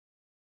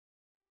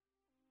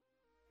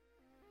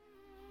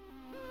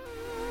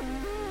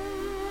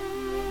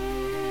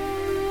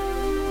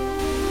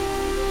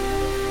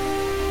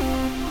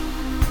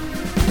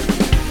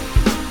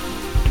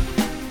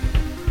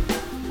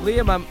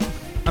Liam,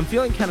 I'm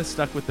feeling kind of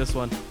stuck with this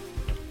one.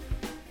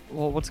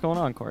 Well, what's going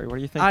on, Corey? What are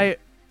you thinking?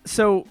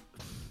 So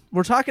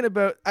we're talking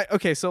about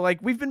so like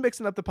we've been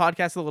mixing up the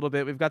podcast a little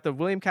bit. We've got the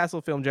William Castle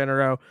Film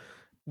Genero,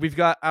 we've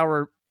got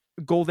our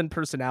golden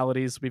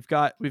personalities, we've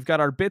got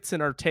our bits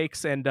and our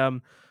takes, and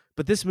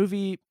but this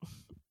movie,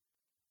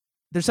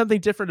 there's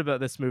something different about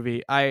this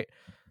movie. I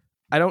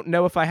don't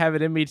know if I have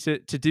it in me to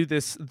do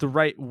this the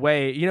right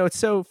way. You know, it's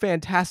so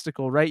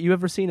fantastical, right? You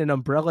ever seen an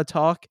umbrella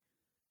talk?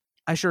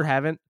 I sure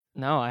haven't.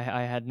 No, I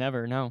had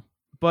never, no.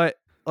 But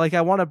like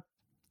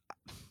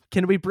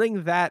can we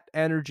bring that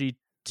energy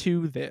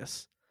to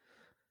this?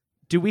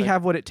 Do we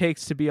have what it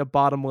takes to be a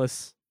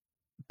bottomless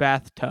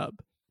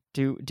bathtub?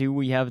 Do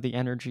we have the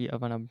energy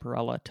of an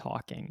umbrella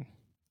talking?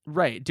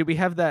 Right. Do we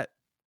have the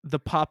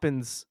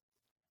Poppins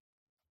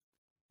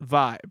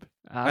vibe?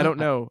 I don't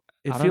know.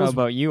 I don't know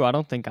about you. I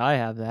don't think I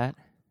have that.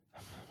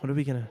 What are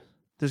we gonna?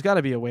 There's got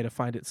to be a way to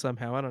find it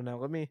somehow. I don't know.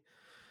 Let me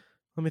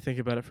think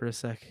about it for a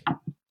sec.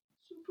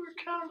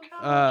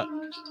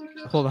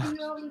 Hold on.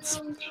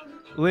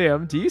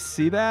 Liam, do you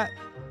see that?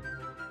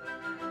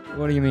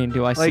 What do you mean?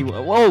 Do I see?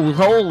 Like, Whoa!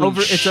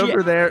 Holy shit! It's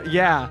over there.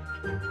 Yeah.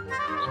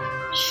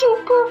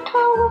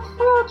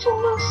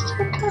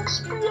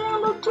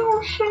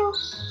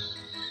 Supercalifragilisticexpialidocious.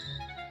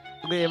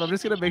 Liam, I'm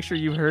just gonna make sure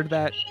you heard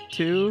that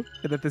too,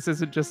 and that this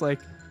isn't just like.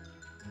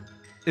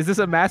 Is this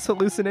a mass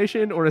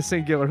hallucination or a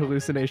singular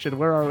hallucination?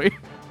 Where are we?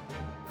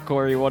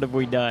 Corey, what have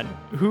we done?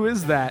 Who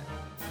is that?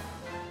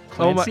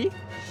 Clancy?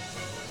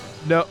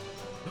 No.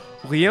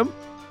 Liam,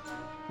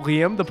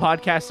 the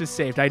podcast is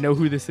saved. I know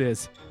who this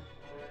is.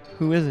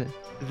 Who is it?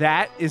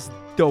 That is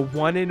the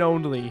one and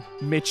only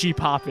Mitchy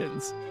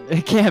Poppins.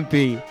 It can't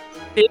be.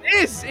 It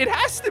is. It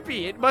has to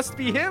be. It must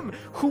be him.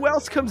 Who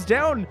else comes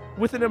down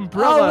with an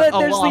umbrella? Oh,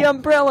 there's the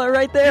umbrella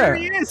right there. There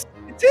he is.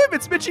 It's him.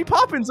 It's Mitchy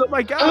Poppins. Oh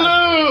my God.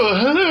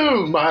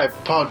 Hello, my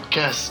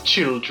podcast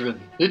children.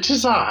 It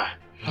is I,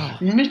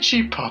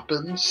 Mitchy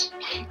Poppins.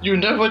 You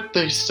know what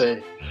they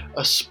say.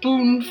 A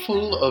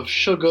spoonful of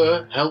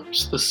sugar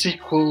helps the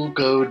sequel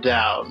go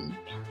down.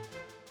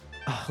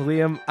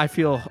 Liam, I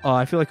feel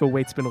like a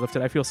weight's been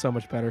lifted. I feel so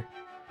much better.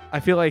 I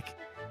feel like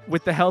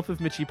with the help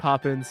of Mitchy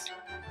Poppins,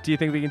 do you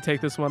think we can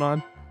take this one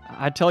on?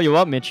 I tell you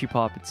what, Mitchy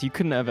Poppins, you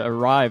couldn't have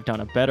arrived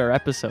on a better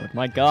episode.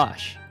 My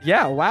gosh.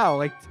 Yeah, wow.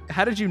 Like,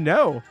 how did you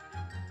know?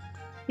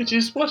 It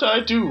is what I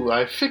do.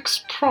 I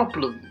fix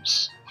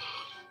problems.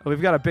 Well,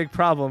 we've got a big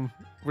problem.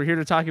 We're here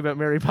to talk about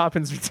Mary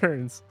Poppins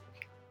Returns.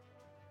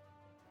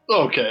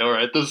 Okay, all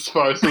right. This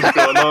farce is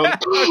going on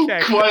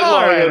Okay. quite All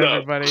long right,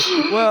 enough. everybody.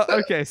 Well,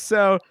 okay,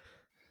 so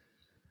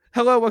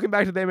hello, welcome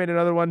back to They Made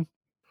Another One.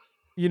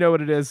 You know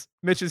what it is.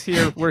 Mitch is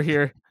here. We're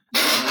here.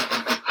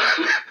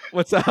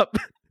 What's up?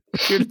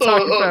 We're here to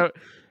talk about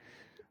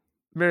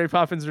Mary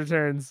Poppins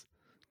Returns.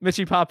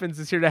 Mitchy Poppins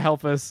is here to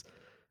help us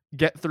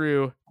get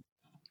through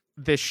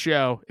this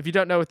show. If you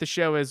don't know what the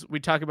show is,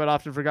 we talk about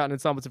often forgotten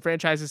installments of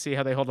franchises, see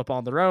how they hold up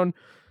on their own.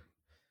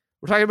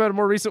 We're talking about a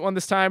more recent one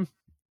this time.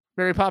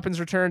 Mary Poppins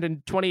returned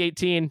in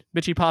 2018.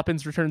 Mitchy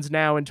Poppins returns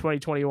now in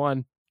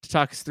 2021 to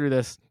talk us through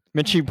this.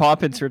 Mitchy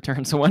Poppins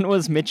returns. When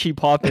was Mitchy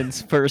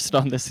Poppins first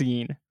on the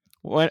scene?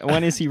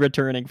 When is he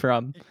returning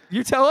from?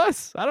 You tell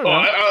us. I don't know.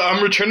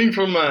 I'm returning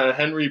from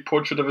Henry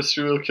Portrait of a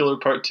Serial Killer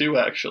Part 2,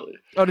 actually.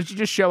 Oh, did you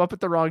just show up at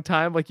the wrong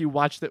time? Like you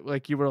watched it,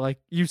 like you were like,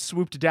 you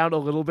swooped down a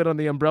little bit on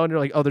the umbrella and you're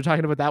like, oh, they're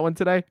talking about that one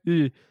today?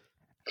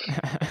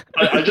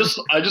 I just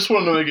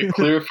want to make it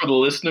clear for the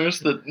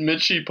listeners that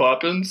Mitchy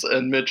Poppins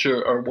and Mitch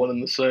are one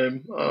and the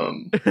same.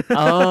 Oh,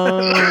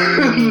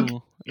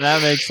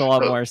 that makes a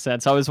lot more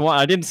sense.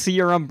 I didn't see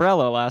your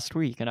umbrella last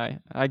week, and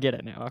I get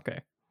it now. Okay.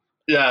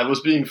 Yeah, it was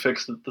being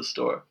fixed at the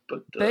store,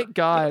 but thank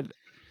God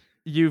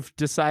you've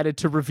decided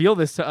to reveal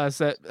this to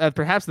us at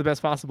perhaps the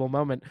best possible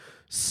moment.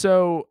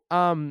 So,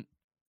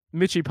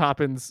 Mitchy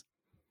Poppins,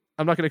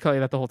 I'm not going to call you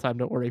that the whole time.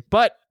 Don't worry.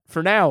 But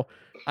for now,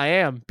 I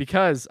am,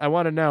 because I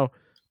want to know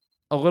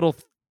a little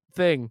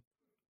thing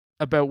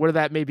about where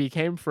that maybe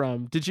came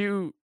from.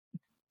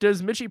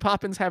 Does Mitchy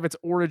Poppins have its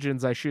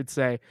origins, I should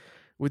say,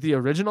 with the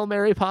original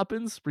Mary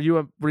Poppins? Were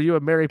you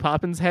a Mary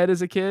Poppins head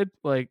as a kid?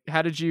 Like,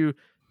 how did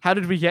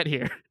we get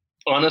here?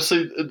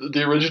 honestly,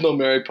 the original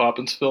Mary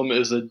Poppins film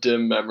is a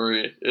dim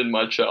memory in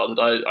my childhood.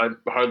 I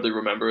hardly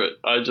remember it.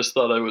 I just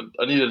thought I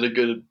needed a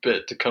good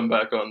bit to come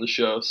back on the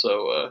show,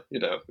 so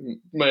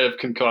may have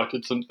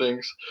concocted some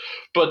things.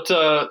 But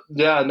I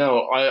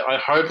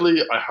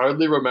hardly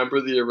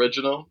remember the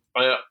original.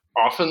 I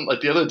often,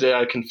 like the other day,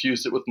 I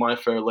confused it with My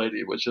Fair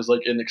Lady, which is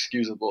like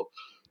inexcusable.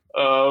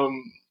 But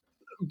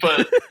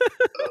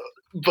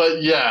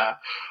yeah.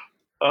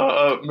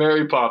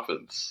 Mary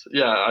Poppins.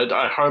 Yeah,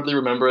 I hardly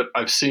remember it.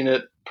 I've seen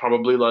it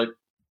probably like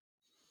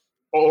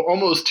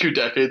almost 2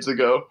 decades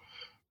ago.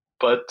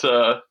 But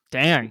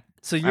dang.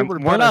 So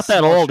we're not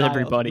that old, child.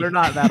 Everybody. We're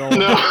not that old.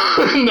 No,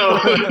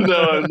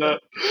 I'm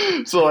not.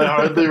 So I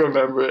hardly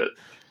remember it.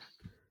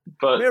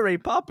 But Mary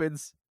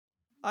Poppins,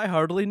 I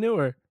hardly knew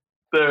her.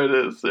 There it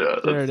is. Yeah,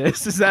 there it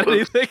is. Is that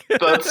anything?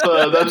 That's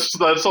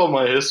all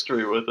my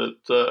history with it.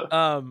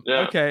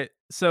 Okay.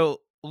 So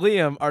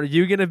Liam, are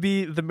you gonna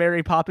be the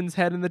Mary Poppins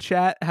head in the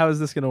chat? How is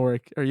this gonna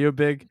work? Are you a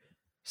big?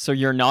 So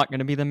you're not going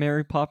to be the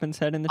Mary Poppins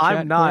head in the chat?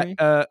 I'm not.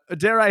 Corey?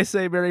 Dare I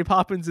say, Mary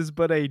Poppins is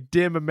but a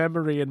dim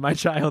memory in my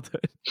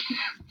childhood.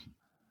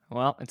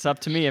 Well, it's up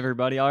to me,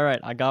 everybody. All right,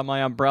 I got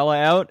my umbrella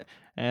out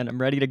and I'm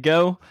ready to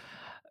go.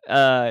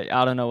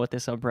 I don't know what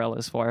this umbrella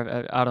is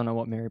for. I don't know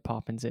what Mary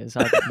Poppins is.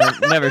 I've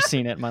never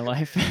seen it in my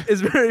life.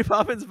 Is Mary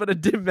Poppins but a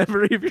dim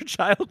memory of your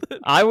childhood?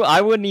 I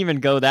wouldn't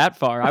even go that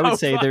far. I would Oh,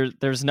 say fuck.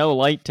 there's no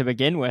light to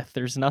begin with.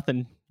 There's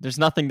nothing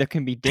that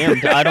can be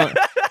dimmed.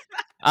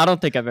 I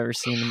don't think I've ever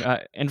seen.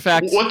 In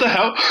fact, What the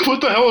hell?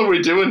 What the hell are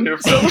we doing here,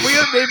 So fellas?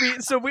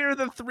 we are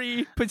the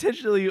three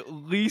potentially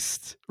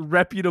least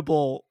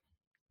reputable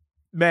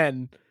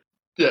men.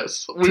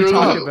 Yes, To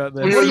talk about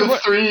this. we are the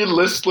three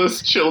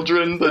listless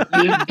children that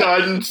need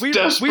guidance We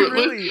desperately.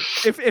 really,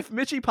 if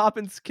Mitchy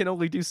Poppins can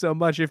only do so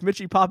much, if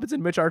Mitchy Poppins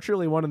and Mitch are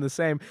truly one and the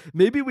same,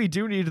 maybe we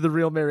do need the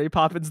real Mary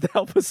Poppins to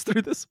help us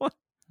through this one.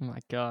 oh my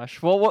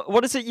gosh. Well,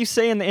 what is it you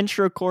say in the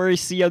intro, Corey?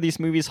 See how these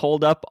movies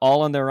hold up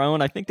all on their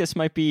own. I think this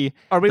might be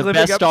Are we the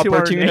living best up to our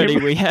opportunity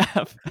name we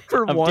have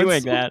for of once?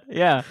 doing that.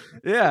 Yeah.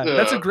 Yeah,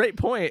 that's a Yeah. great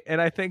point,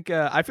 and I think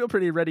I feel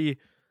pretty ready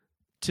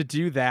to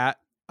do that.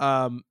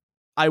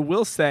 I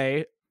will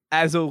say,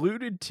 as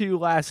alluded to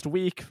last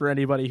week, for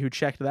anybody who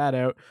checked that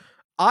out,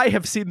 I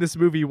have seen this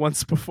movie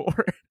once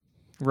before.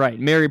 Right.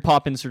 Mary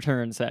Poppins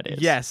Returns, that is.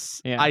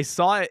 Yes, Yeah. I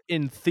saw it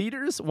in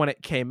theaters when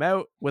it came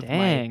out with my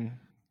Dang.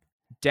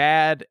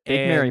 dad Big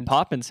and Mary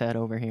Poppins head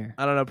over here.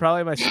 I don't know,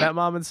 probably my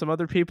stepmom and some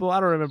other people. I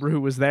don't remember who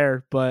was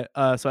there, but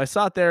so I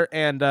saw it there,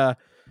 and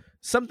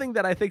something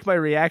that I think my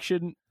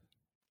reaction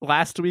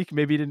last week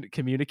maybe didn't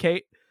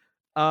communicate.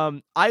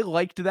 I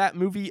liked that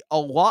movie a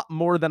lot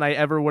more than I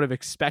ever would have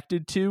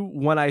expected to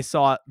when I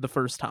saw it the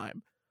first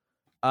time.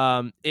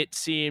 It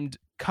seemed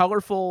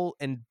colorful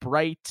and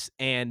bright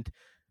and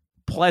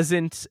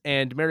pleasant,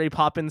 and Mary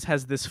Poppins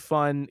has this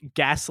fun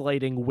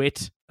gaslighting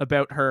wit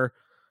about her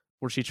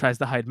where she tries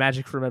to hide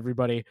magic from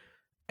everybody.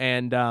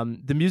 And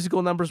the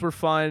musical numbers were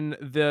fun.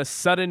 The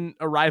sudden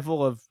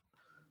arrival of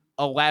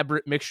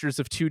elaborate mixtures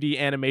of 2D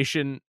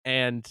animation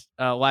and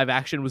live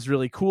action was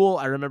really cool.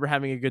 I remember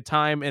having a good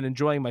time and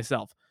enjoying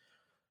myself.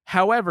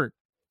 However,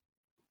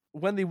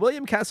 when the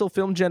William Castle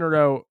Film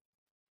Genero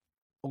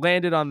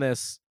landed on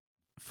this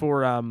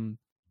for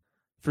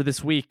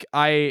this week,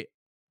 I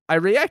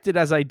reacted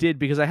as I did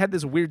because I had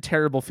this weird,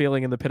 terrible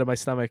feeling in the pit of my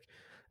stomach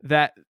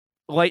that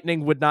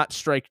lightning would not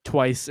strike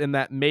twice, and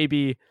that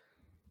maybe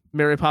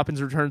Mary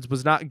Poppins Returns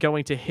was not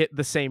going to hit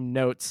the same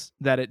notes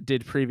that it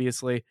did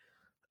previously.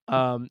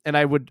 And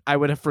I would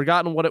have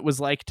forgotten what it was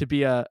like to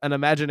be an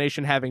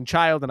imagination having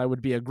child, and I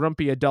would be a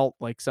grumpy adult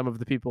like some of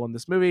the people in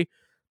this movie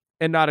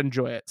and not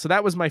enjoy it. So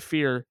that was my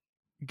fear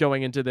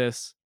going into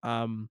this.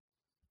 And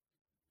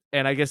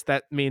I guess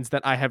that means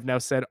that I have now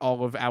said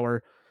all of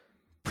our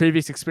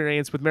previous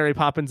experience with Mary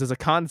Poppins as a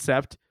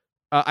concept.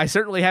 I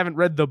certainly haven't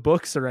read the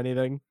books or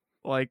anything,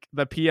 like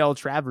the P.L.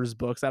 Travers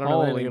books. I don't know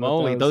Holy anything about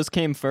moly. those. Those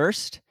came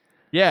first?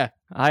 Yeah,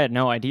 I had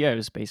no idea it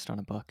was based on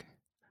a book.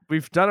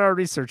 we've done our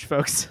research,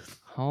 folks.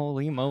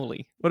 Holy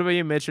moly. What about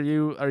you, Mitch? Are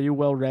you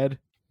well read?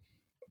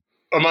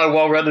 Am I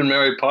well read in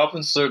Mary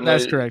Poppins? Certainly.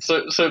 That's correct.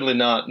 Certainly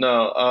not.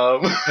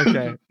 No.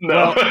 Okay.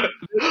 No.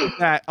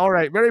 That. All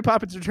right, Mary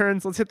Poppins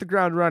Returns. Let's hit the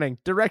ground running.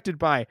 Directed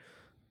by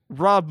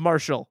Rob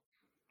Marshall,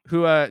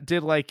 who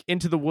did like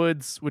Into the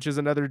Woods, which is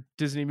another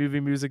Disney movie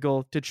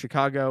musical. Did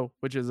Chicago,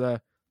 which is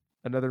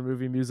another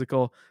movie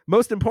musical.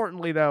 Most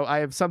importantly, though, I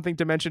have something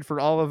to mention for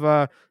all of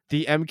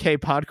the MK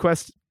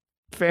PodQuest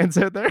fans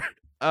out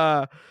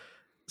there.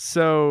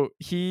 So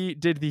he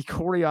did the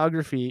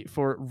choreography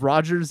for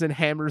Rodgers and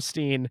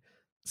Hammerstein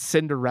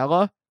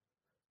Cinderella,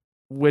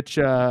 which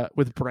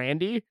with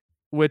Brandy,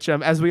 which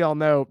as we all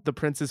know, the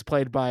prince is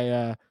played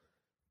by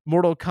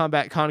Mortal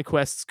Kombat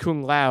Conquest's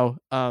Kung Lao,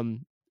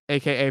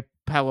 aka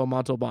Paolo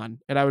Montalban,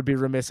 and I would be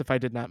remiss if I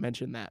did not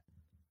mention that.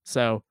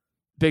 So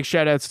big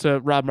shout outs to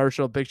Rob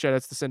Marshall, big shout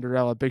outs to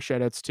Cinderella, big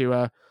shout outs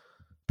to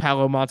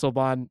Paolo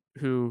Montalban,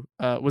 who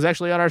was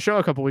actually on our show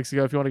a couple weeks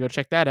ago if you want to go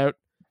check that out.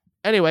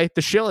 Anyway,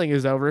 the shilling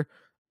is over.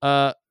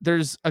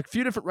 There's a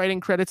few different writing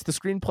credits. The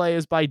screenplay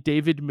is by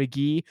David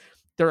McGee.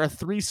 There are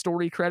 3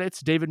 story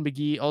credits. David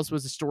McGee also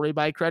has a story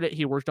by credit.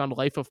 He worked on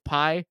Life of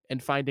Pi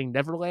and Finding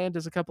Neverland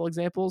as a couple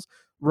examples.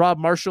 Rob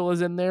Marshall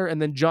is in there,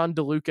 and then John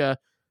DeLuca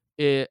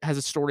has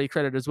a story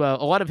credit as well.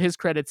 A lot of his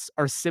credits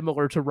are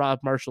similar to Rob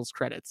Marshall's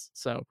credits,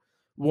 so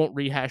won't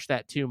rehash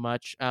that too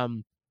much.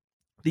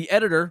 The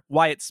editor,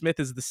 Wyatt Smith,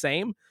 is the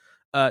same.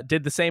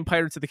 Did the same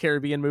Pirates of the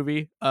Caribbean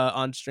movie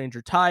on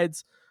Stranger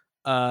Tides.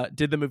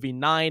 Did the movie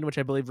 9, which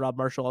I believe Rob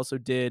Marshall also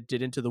did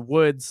Into the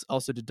Woods,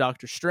 also did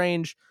Doctor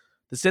Strange.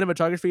 The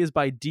cinematography is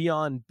by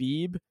Dion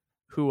Beebe,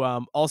 who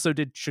also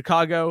did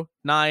Chicago,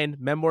 9,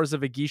 Memoirs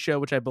of a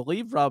Geisha, which I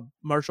believe Rob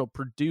Marshall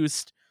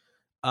produced,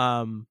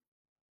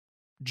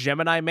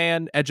 Gemini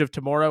Man, Edge of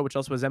Tomorrow, which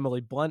also has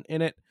Emily Blunt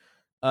in it.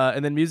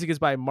 And then music is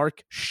by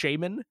Mark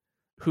Shaman,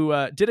 who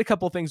did a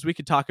couple things we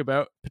could talk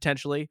about,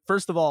 potentially.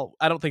 First of all,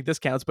 I don't think this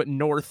counts, but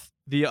North,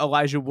 the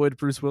Elijah Wood,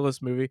 Bruce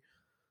Willis movie.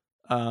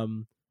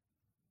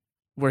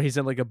 where he's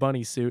in like a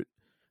bunny suit.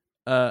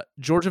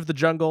 George of the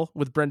Jungle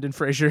with Brendan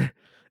Fraser,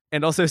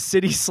 and also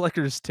City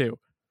Slickers 2.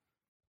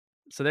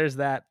 So there's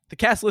that. The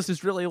cast list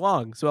is really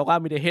long, so allow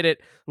me to hit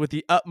it with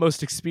the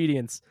utmost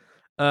expedience.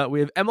 We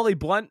have Emily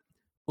Blunt,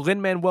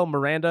 Lin-Manuel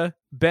Miranda,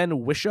 Ben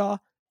Whishaw,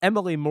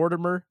 Emily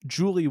Mortimer,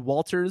 Julie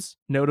Walters,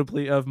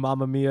 notably of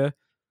Mamma Mia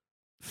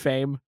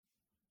fame,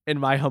 in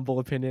my humble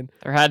opinion.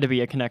 There had to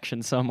be a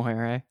connection somewhere,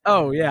 right?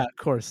 Oh, yeah, of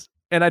course.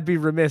 And I'd be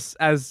remiss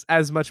as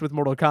much with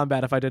Mortal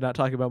Kombat if I did not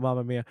talk about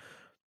Mamma Mia.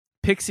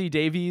 Pixie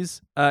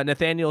Davies,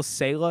 Nathaniel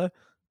Sala,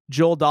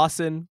 Joel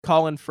Dawson,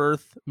 Colin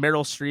Firth,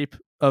 Meryl Streep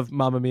of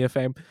Mamma Mia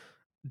fame,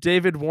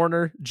 David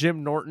Warner,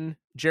 Jim Norton,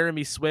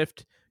 Jeremy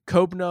Swift,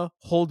 Kobna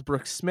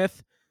Holdbrook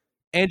Smith,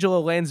 Angela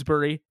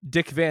Lansbury,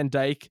 Dick Van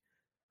Dyke,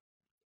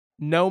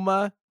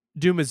 Noma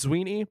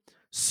Dumazwini,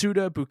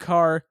 Suda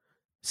Bukhar,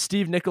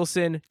 Steve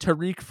Nicholson,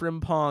 Tariq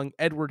Frimpong,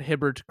 Edward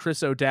Hibbert,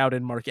 Chris O'Dowd,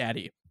 and Mark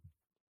Addy.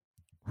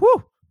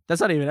 Whew!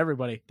 That's not even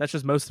everybody. That's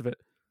just most of it.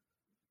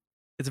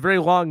 It's a very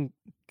long,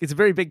 it's a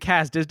very big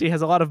cast. Disney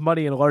has a lot of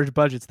money and large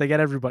budgets. They get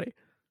everybody.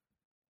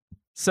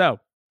 So,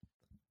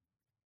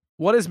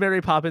 what is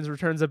Mary Poppins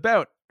Returns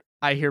about?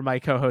 I hear my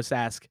co-hosts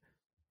ask,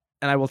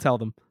 and I will tell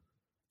them.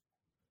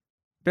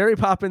 Mary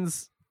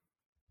Poppins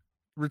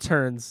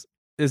Returns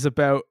is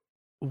about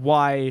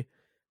why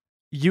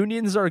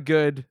unions are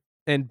good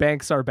and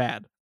banks are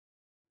bad.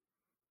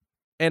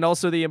 And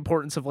also the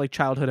importance of like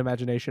childhood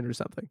imagination or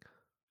something.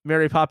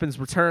 Mary Poppins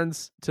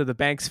returns to the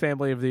Banks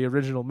family of the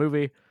original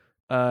movie.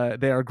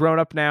 They are grown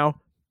up now,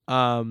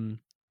 and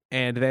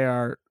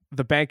the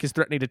bank is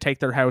threatening to take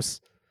their house,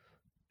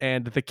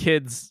 and the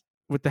kids,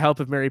 with the help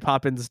of Mary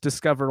Poppins,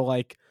 discover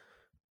like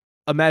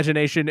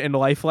imagination and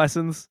life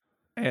lessons,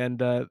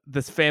 and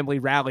this family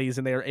rallies,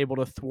 and they are able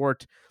to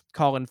thwart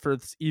Colin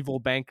Firth's evil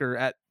banker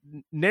at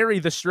nary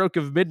the stroke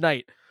of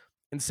midnight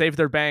and save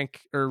their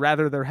bank, or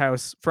rather their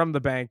house, from the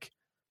bank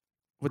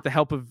with the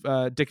help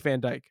of Dick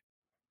Van Dyke.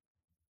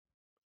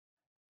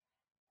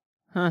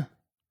 Huh.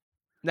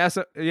 Now,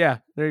 so, yeah,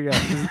 there you go.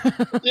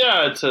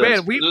 Yeah, it's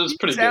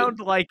pretty sound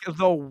good. like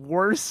the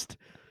worst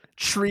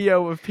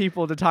trio of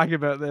people to talk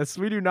about this.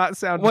 We do not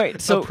sound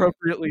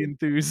appropriately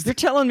enthused. You're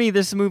telling me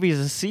this movie is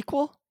a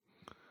sequel?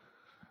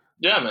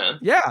 Yeah, man.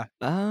 Yeah.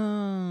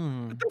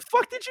 Oh. What the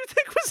fuck did you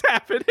think was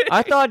happening?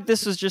 I thought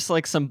this was just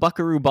like some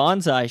Buckaroo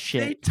Banzai They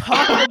shit.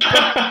 talk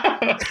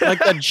about Like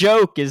the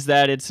joke is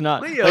that it's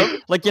not Liam,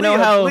 like you know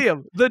how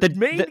Liam, the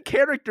main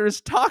characters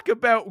talk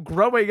about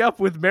growing up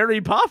with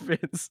Mary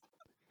Poppins.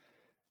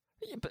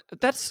 But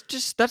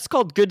that's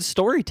called good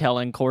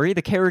storytelling, Corey.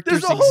 The characters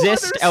There's a whole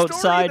exist other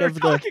outside story of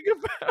they're talking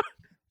about.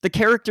 the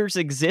characters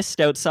exist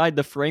outside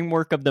the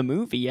framework of the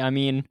movie. I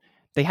mean,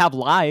 they have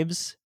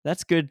lives.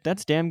 That's good.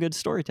 That's damn good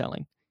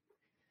storytelling.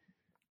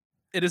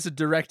 It is a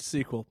direct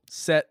sequel,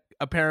 set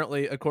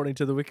apparently, according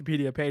to the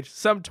Wikipedia page,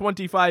 some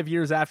 25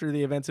 years after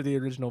the events of the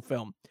original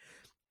film.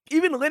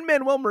 Even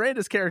Lin-Manuel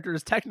Miranda's character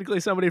is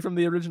technically somebody from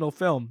the original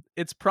film.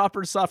 It's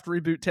proper soft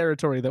reboot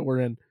territory that we're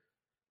in.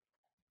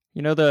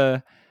 You know,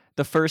 the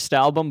first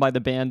album by the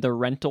band The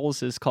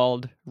Rentals is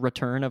called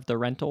Return of the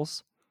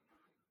Rentals.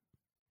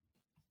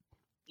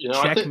 You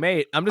know,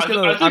 Checkmate. I'm just I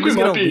gonna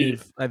think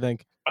leave. I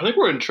think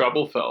we're in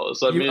trouble,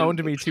 fellas. you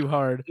owned me too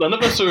hard. None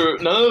of us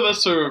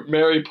are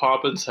Mary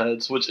Poppins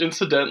heads, which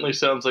incidentally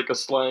sounds like a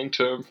slang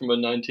term from a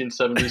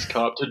 1970s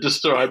cop to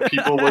describe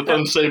people with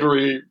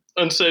unsavory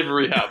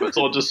habits.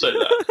 I'll just say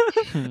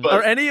that. But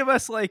Are any of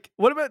us like?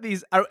 What about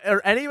these?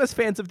 Are any of us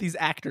fans of these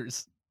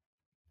actors?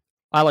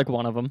 I like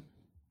one of them.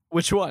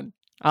 Which one?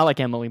 I like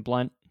Emily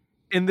Blunt.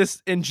 In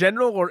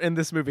general, or in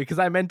this movie? Because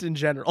I meant in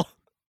general.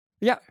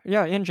 Yeah,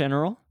 in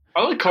general.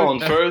 I like Colin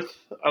Firth.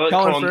 I like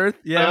Colin Firth.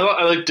 Yeah,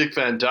 I like Dick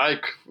Van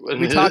Dyke.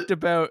 we talked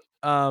about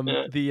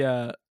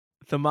the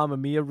Mamma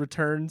Mia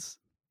Returns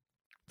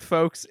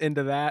folks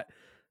into that.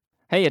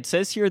 Hey, it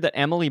says here that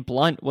Emily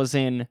Blunt was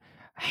in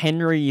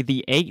Henry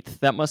VIII.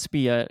 That must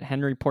be a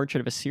Henry Portrait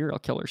of a Serial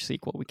Killer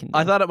sequel. We can.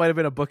 I thought it might have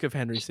been a Book of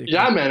Henry sequel.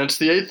 Yeah, man, it's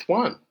the 8th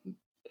one.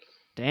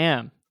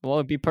 Damn. Well,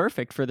 it'd be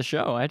perfect for the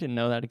show. I didn't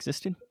know that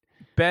existed.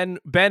 Ben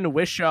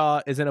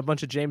Whishaw is in a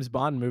bunch of James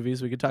Bond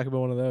movies. We could talk about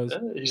one of those. Yeah,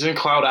 he's in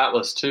Cloud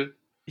Atlas too.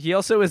 He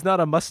also is not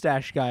a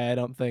mustache guy, I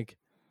don't think.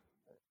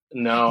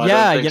 No. I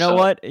Yeah, don't think you know so.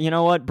 what? You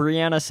know what?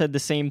 Brianna said the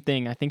same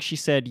thing. I think she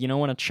said, you know,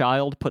 when a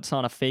child puts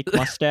on a fake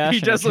mustache. He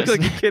and does it look just-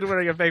 like a kid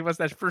wearing a fake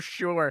mustache for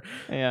sure.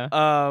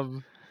 Yeah.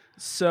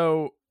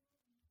 So,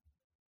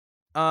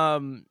 I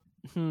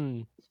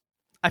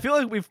feel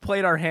like we've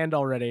played our hand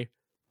already.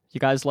 You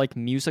guys like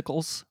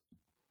musicals?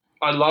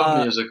 I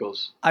love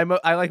musicals. I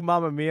like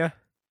Mamma Mia.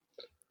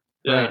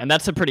 Yeah. Right. And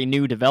that's a pretty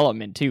new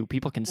development too.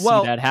 People can see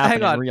Well, that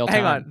happen in real time.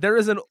 hang on. There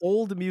is an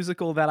old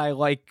musical that I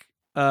like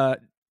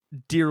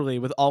dearly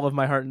with all of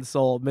my heart and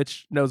soul.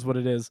 Mitch knows what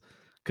it is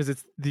because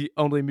it's the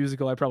only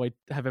musical I probably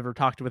have ever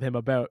talked with him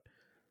about.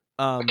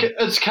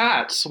 It's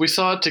Cats. We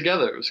saw it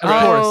together. It was great.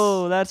 Of course.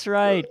 Oh, that's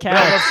right.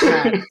 Cats.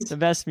 Cats. The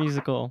best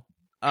musical.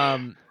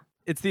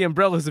 It's The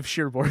Umbrellas of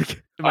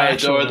Cherbourg. I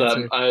adore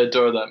that. I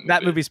adore that movie.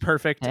 That movie's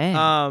perfect. Hey.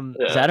 Yeah.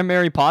 Is that a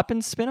Mary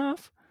Poppins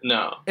spinoff?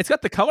 No. It's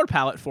got the color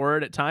palette for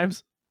it at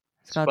times.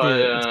 It's got by,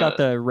 it's got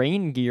the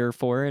rain gear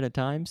for it at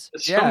times.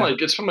 It's Yeah.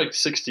 from like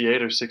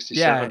 68 or 67.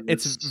 Yeah,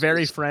 it's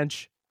very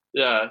French.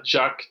 Yeah,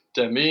 Jacques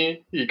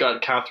Demy. You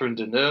got Catherine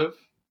Deneuve.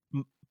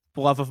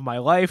 Love of my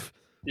life.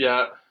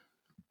 Yeah,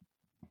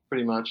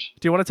 pretty much.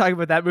 Do you want to talk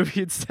about that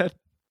movie instead?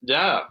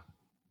 Yeah.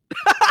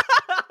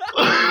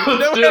 No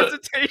Let's do it.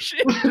 hesitation.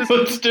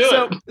 Let's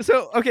do it.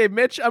 So okay,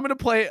 Mitch, I'm gonna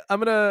play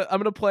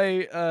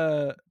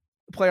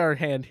our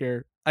hand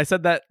here. I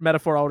said that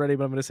metaphor already,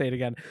 but I'm gonna say it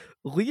again.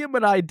 Liam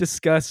and I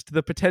discussed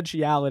the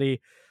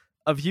potentiality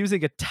of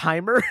using a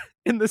timer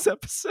in this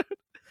episode.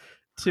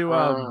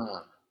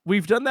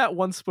 We've done that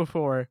once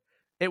before.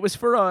 It was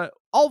for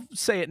I'll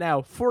say it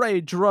now, for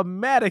a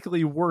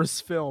dramatically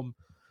worse film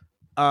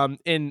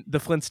in the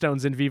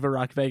Flintstones in Viva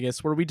Rock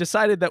Vegas, where we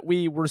decided that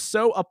we were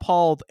so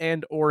appalled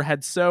and or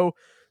had so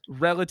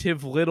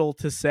relative little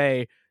to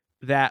say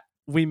that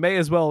we may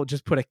as well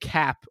just put a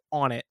cap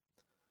on it.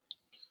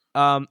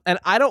 And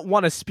I don't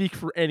want to speak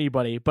for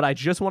anybody, but I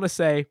just want to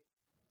say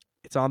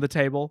it's on the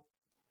table.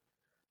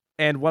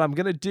 And what I'm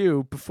going to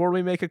do before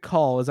we make a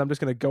call is I'm just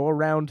going to go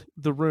around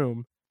the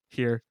room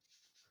here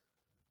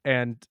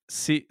and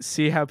see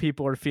how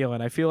people are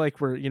feeling. I feel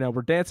like we're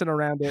dancing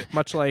around it,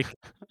 much like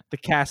the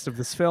cast of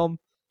this film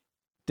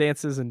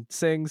dances and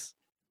sings.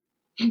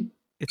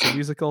 It's a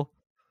musical.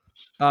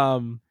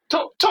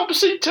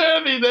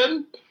 Topsy-turvy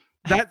then.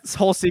 That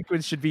whole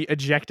sequence should be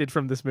ejected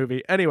from this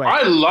movie. Anyway.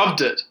 I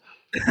loved it.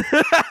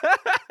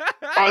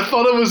 I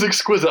thought it was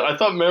exquisite. I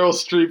thought Meryl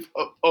Streep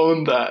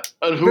owned that,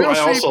 and who Meryl I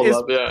also Streep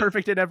love. is Yeah,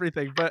 perfect in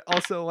everything, but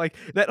also like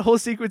that whole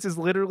sequence is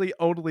literally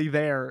only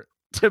there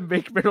to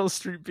make Meryl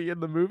Streep be in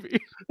the movie.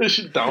 Is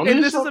she down?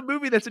 And this is a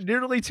movie that's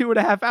nearly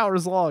 2.5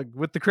 hours long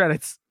with the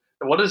credits.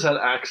 What is that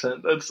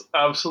accent? That's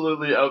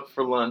absolutely out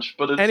for lunch.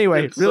 But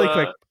Anyway, it's, really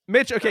quick,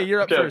 Mitch. Okay,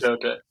 you're up first.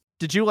 Okay.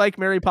 Did you like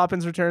Mary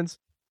Poppins Returns?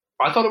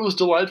 I thought it was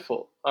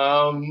delightful.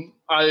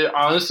 I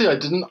honestly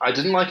didn't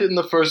like it in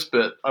the first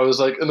bit. I was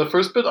like, in the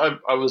first bit,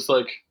 I was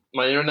like,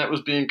 my internet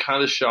was being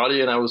kind of shoddy,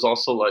 and I was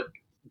also like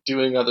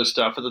doing other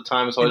stuff at the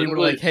time. So And I you didn't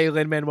were really, like, "Hey,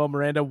 Lin-Manuel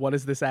Miranda, what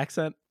is this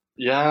accent?"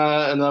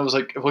 yeah, and I was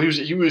like, well,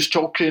 he was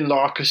talking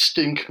like a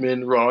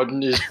stinkman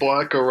riding his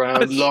bike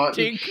around, like,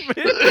 Stinkman?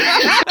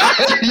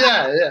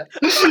 yeah.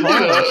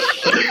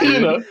 What you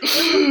know.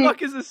 the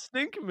fuck is a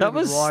stinkman? That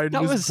was- riding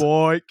that his was-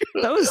 bike?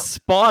 That was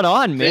spot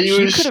on, Mitch. He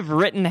You was could have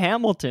written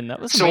Hamilton. That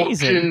was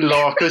amazing. Talking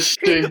like a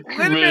stinkman.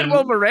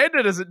 Lin-Manuel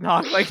Miranda doesn't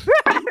talk like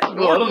that.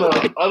 Well, I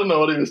don't know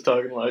what he was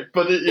talking like,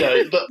 but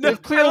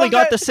They've clearly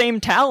got the same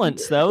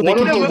talents, though. They One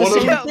could of do them- the one of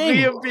same them- thing.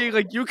 Liam being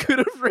like, you could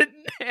have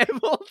written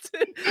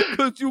Hamilton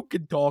because you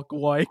can talk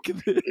like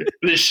this.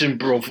 Listen,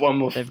 bro,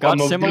 They've got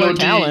I'm a similar bloody,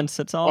 talents.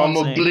 That's all I'm I'm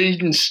a saying.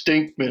 bleeding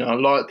stinkman. I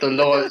like the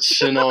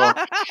lights and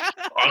I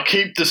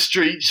keep the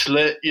streets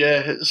lit.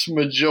 Yeah, it's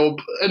my job.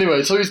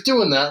 Anyway, so he's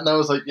doing that, and I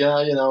was like,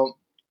 yeah,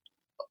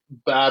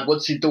 bad.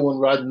 What's he doing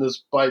riding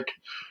this bike?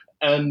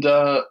 And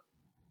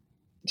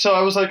so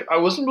I was like, I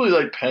wasn't really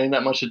like paying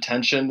that much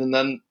attention, and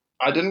then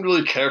I didn't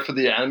really care for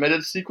the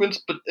animated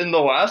sequence. But in the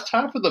last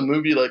half of the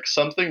movie, like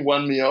something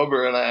won me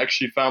over, and I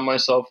actually found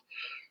myself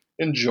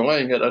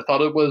enjoying it. I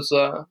thought it was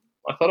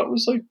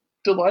like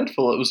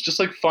delightful. It was just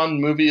like fun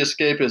movie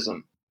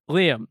escapism.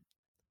 Liam,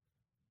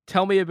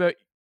 tell me about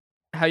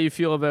how you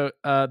feel about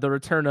the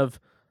return of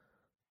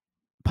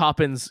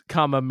Poppins,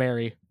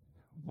 Mary.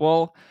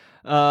 Well,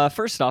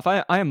 first off,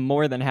 I am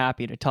more than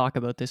happy to talk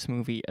about this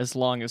movie as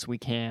long as we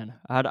can.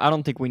 I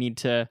don't think we need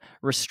to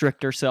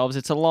restrict ourselves.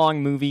 It's a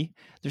long movie.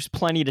 There's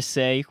plenty to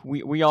say.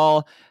 We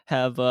all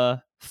have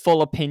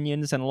full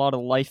opinions and a lot of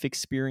life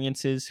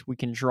experiences we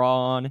can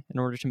draw on in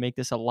order to make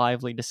this a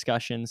lively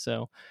discussion.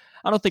 So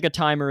I don't think a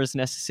timer is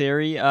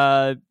necessary.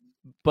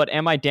 But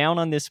am I down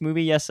on this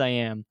movie? Yes, I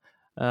am.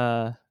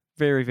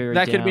 Very, very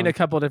That down. could mean a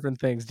couple different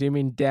things. Do you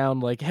mean down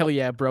like, hell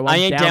yeah, bro, I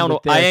ain't down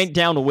with this? I ain't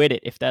down with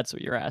it, if that's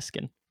what you're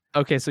asking.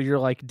 Okay, so you're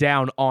like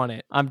down on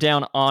it. I'm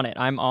down on it.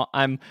 I'm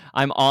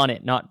on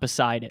it, not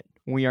beside it.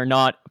 We are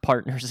not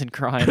partners in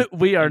crime.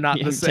 We are not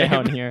being the same.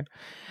 down here.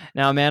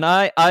 Now, man,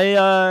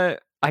 I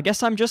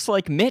guess I'm just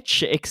like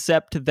Mitch,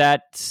 except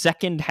that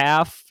second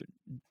half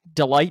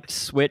delight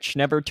switch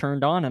never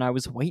turned on, and I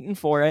was waiting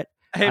for it.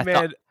 Hey I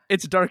man,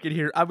 it's dark in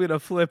here. I'm gonna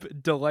flip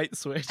delight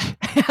switch.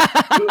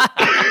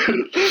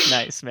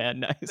 Nice, man.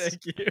 Nice.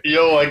 Thank you.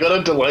 Yo, I got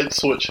a delight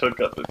switch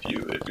hookup if you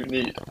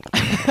need.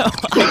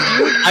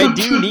 I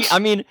do need. I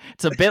mean,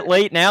 it's a bit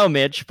late now,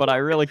 Mitch, but I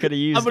really could have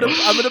used I'm it.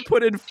 gonna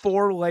put in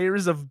 4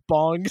 layers of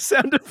bong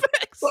sound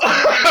effects.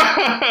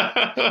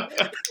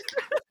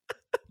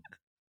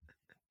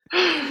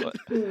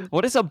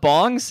 What is a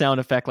bong sound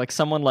effect? Like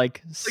someone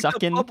like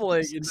sucking,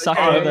 bubbling and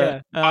sucking like-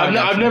 the.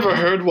 I've never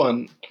heard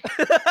one.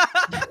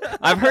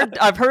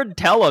 I've heard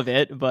tell of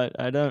it, but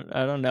I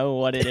don't know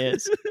what it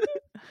is.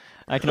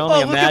 I can only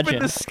Look up imagine.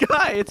 in the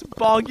sky. It's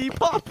Bongy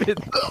Poppin'.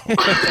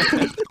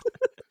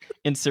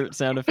 Insert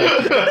sound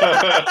effect.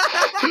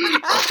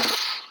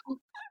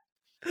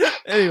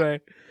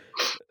 Anyway.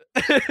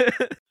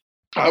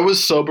 I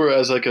was sober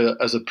as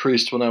a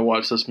priest when I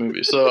watched this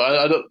movie, so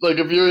I don't like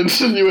if you're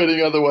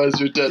insinuating otherwise,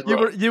 you're dead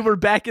wrong. You were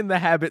back in the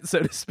habit, so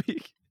to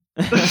speak.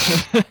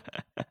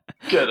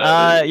 Get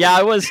out. Yeah,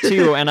 I was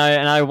too, and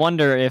I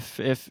wonder if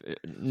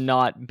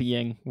not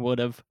being would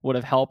have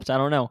helped. I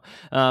don't know.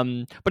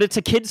 But it's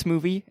a kids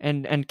movie,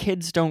 and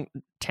kids don't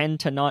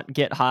tend to not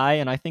get high,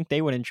 and I think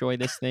they would enjoy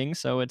this thing.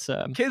 So it's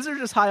kids are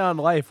just high on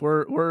life.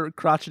 We're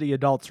crotchety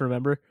adults,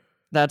 remember?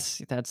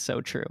 That's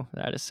so true.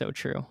 That is so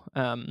true.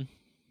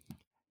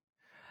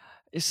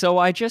 So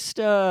I just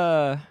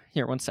here,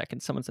 1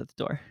 second. Someone's at the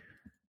door.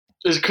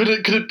 Could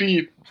it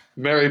be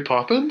Mary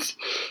Poppins?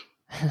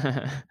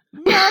 Mary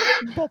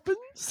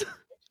Poppins.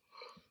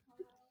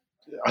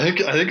 I think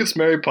it's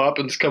Mary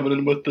Poppins coming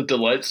in with the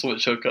delight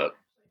switch hookup.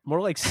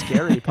 More like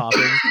Scary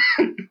Poppins.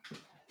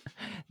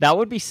 That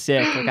would be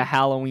sick, like a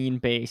Halloween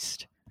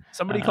based.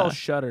 Somebody call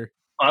Shudder.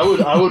 I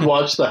would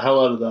watch the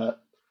hell out of that.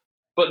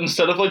 But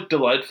instead of like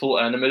delightful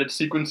animated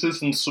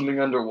sequences and swimming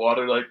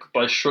underwater like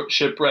by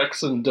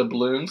shipwrecks and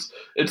doubloons,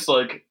 it's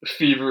like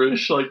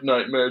feverish like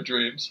nightmare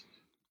dreams.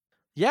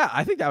 Yeah,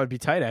 I think that would be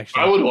tight.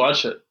 Actually, I would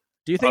watch it.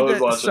 Do you think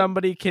that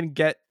somebody can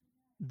get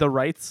the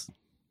rights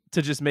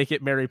to just make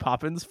it Mary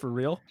Poppins for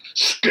real?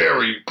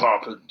 Scary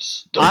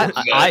Poppins.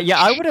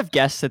 I would have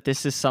guessed that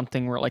this is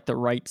something where like the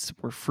rights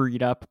were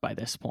freed up by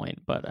this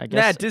point, but I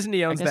guess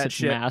Disney owns that it's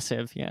shit.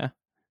 Massive, yeah.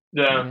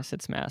 Yeah. I guess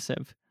it's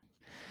massive.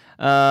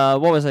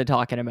 What was I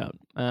talking about?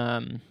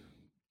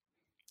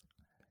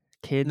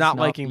 Kids not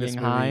liking this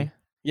movie. High.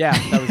 Yeah,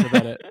 that was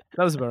about it.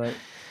 That was about right.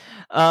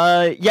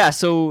 Yeah,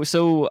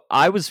 so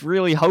I was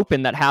really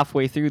hoping that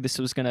halfway through this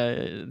was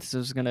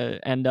gonna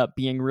end up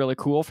being really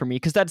cool for me,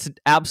 because that's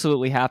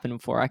absolutely happened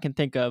before. I can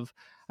think of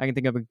a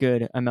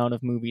good amount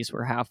of movies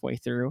where halfway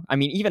through. I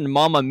mean, even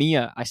Mamma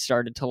Mia, I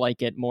started to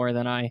like it more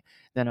than I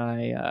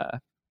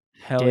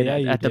Hell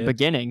yeah, at the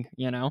beginning,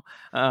 you know.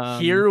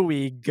 Here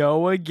we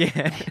go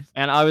again.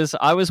 And I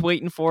was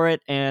waiting for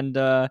it, and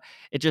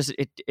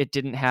it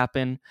didn't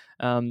happen.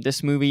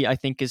 This movie, I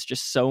think, is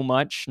just so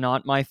much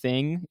not my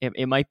thing.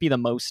 It might be the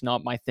most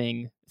not my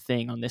thing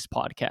on this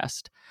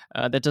podcast.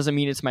 That doesn't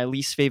mean it's my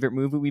least favorite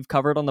movie we've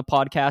covered on the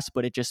podcast,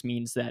 but it just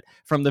means that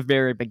from the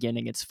very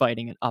beginning, it's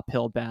fighting an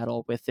uphill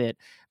battle with it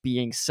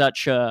being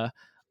such a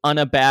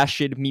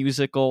unabashed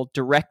musical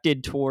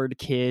directed toward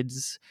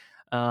kids.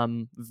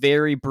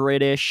 Very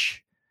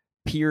British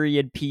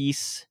period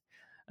piece.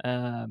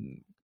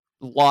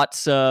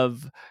 Lots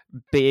of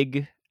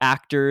big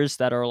actors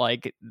that are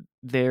like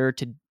there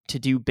to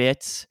do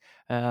bits.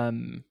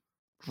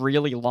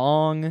 Really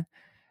long.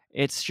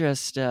 It's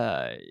just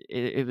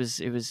it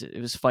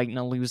was fighting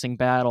a losing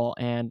battle,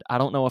 and I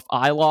don't know if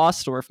I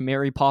lost or if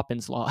Mary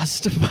Poppins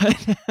lost,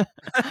 but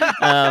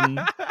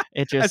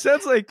it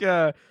sounds like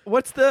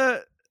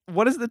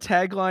what is the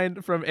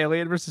tagline from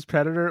Alien vs.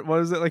 Predator?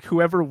 What is it, like,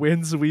 whoever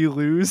wins, we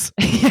lose?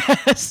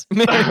 Yes,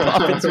 Mary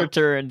Poppins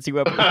returns,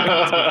 whoever wins.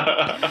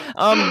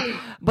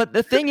 But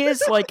the thing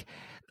is, like,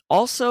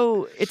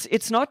 also,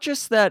 it's not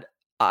just that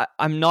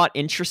I'm not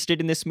interested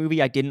in this movie.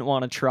 I didn't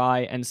want to try,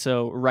 and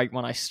so right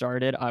when I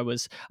started, I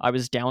was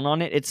down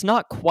on it. It's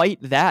not quite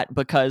that,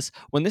 because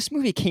when this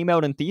movie came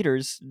out in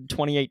theaters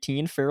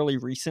 2018, fairly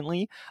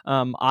recently,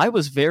 I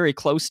was very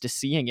close to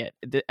seeing it,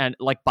 and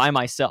like by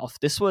myself.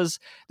 This was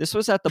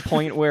at the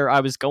point where I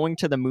was going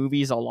to the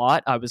movies a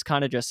lot. I was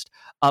kind of just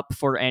up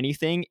for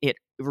anything. It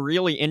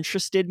really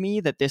interested me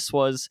that this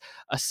was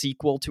a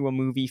sequel to a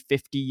movie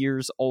 50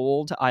 years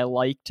old. I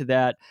liked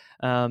that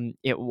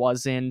it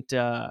wasn't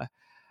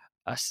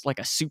like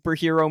a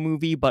superhero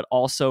movie, but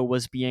also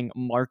was being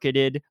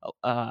marketed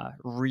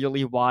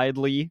really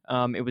widely.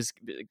 It was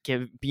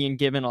being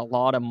given a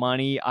lot of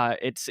money.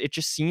 It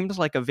just seemed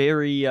like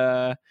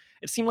it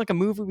seemed like a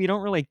movie we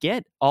don't really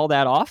get all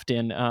that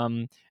often.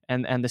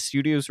 And the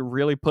studios were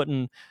really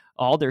putting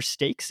all their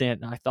stakes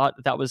in. I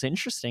thought that was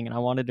interesting, and I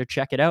wanted to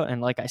check it out.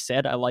 And like I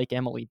said, I like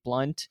Emily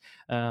Blunt.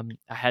 I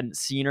hadn't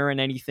seen her in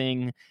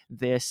anything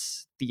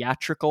this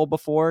theatrical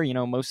before. You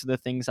know, most of the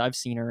things I've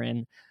seen her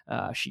in,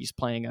 she's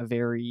playing a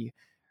very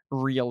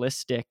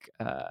realistic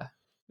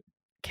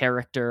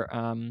character,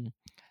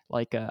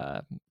 like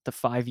the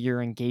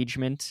 5-Year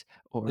Engagement,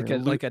 or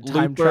like a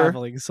time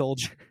traveling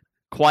soldier.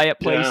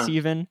 Quiet Place,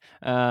 even.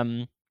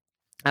 I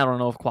don't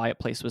know if Quiet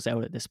Place was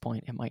out at this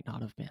point. It might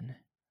not have been.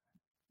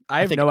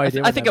 I have no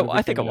idea. I think it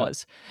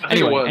was.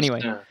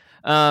 Anyway.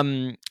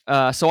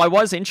 Yeah. So I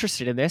was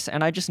interested in this,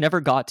 and I just never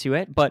got to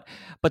it. But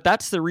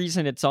that's the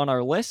reason it's on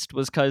our list,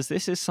 was because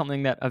this is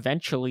something that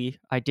eventually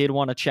I did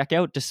want to check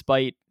out,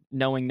 despite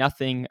knowing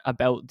nothing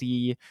about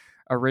the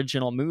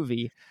original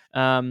movie.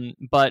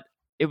 But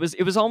it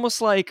was almost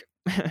like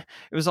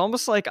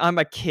I'm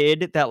a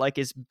kid that like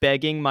is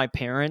begging my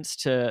parents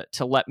to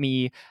let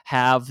me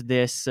have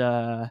this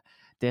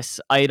this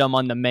item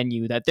on the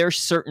menu that they're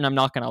certain I'm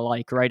not gonna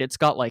like, right? It's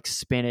got like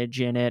spinach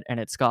in it, and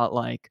it's got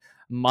like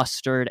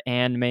mustard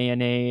and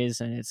mayonnaise,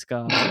 and it's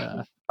got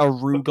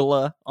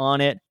arugula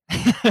on it.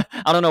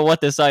 I don't know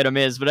what this item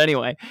is, but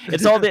anyway,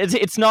 it's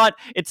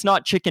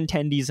not chicken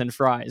tendies and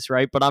fries,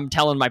 right? But I'm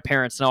telling my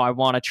parents, no, I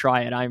want to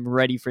try it. I'm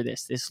ready for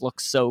this. This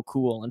looks so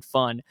cool and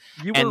fun.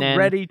 You were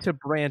ready to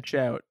branch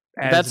out.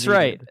 That's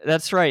right.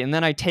 That's right. And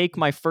then I take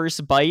my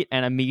first bite,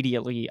 and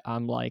immediately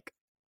I'm like,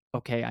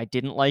 okay, I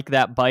didn't like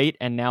that bite,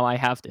 and now I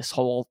have this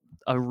whole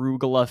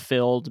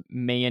arugula-filled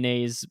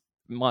mayonnaise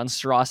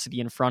monstrosity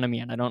in front of me,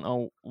 and I don't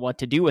know what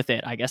to do with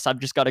it. I guess I've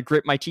just got to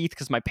grit my teeth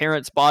because my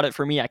parents bought it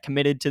for me. I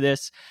committed to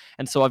this,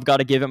 and so I've got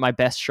to give it my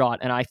best shot.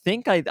 And I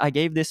think I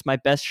gave this my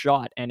best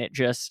shot, and it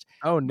just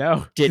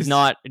did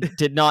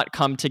not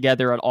come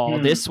together at all.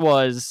 This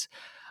was,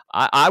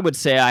 I would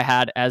say, I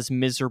had as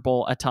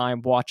miserable a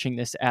time watching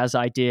this as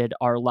I did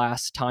our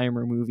last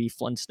Timer movie,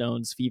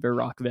 Flintstones Fever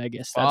Rock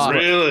Vegas. That's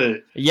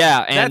really?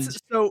 Yeah, and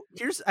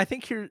I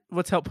think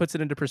what's helped puts it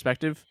into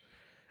perspective.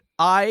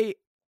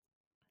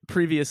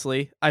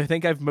 Previously, I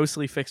think I've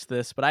mostly fixed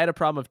this, but I had a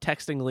problem of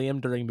texting Liam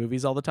during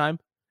movies all the time,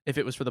 if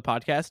it was for the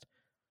podcast.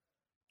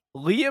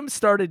 Liam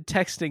started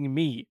texting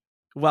me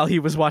while he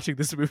was watching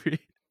this movie.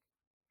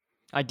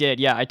 I did,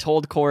 yeah. I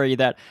told Corey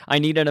that I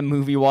needed a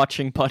movie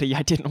watching buddy.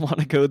 I didn't want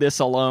to go this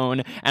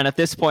alone. And at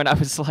this point, I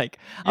was like,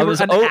 I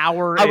was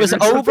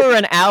over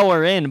an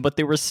hour in, but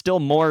there was still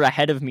more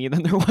ahead of me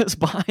than there was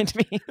behind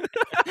me.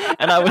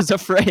 And I was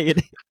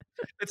afraid.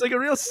 It's like a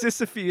real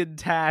Sisyphean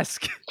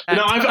task.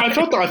 No, I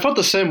felt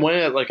the same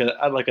way at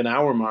an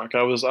hour mark.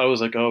 I was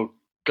like, oh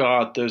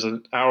God, there's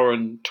an hour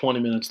and 20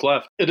 minutes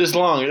left. It is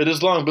long.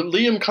 But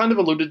Liam kind of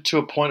alluded to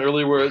a point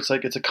earlier where it's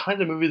like it's a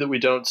kind of movie that we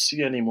don't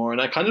see anymore, and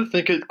I kind of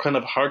think it kind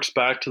of harks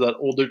back to that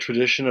older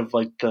tradition of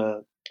like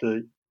the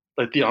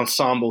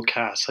ensemble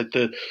cast, like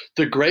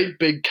the great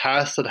big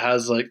cast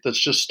that's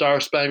just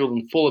star-spangled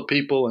and full of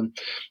people. And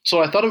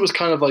so I thought it was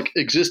kind of like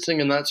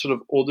existing in that sort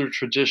of older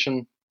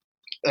tradition.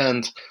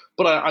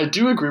 But I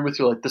do agree with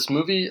you. Like this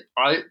movie,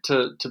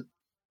 to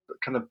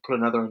kind of put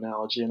another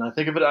analogy, and I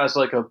think of it as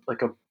like a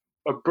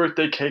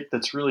birthday cake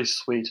that's really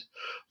sweet.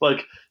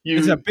 Like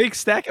it's a big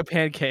stack of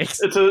pancakes.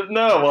 That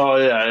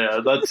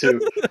too.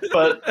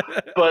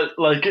 but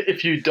like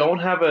if you don't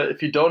have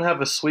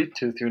a sweet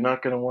tooth, you're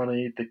not going to want to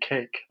eat the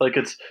cake. But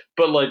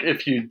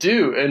if you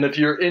do, and if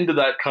you're into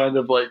that kind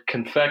of like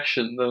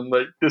confection, then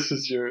like this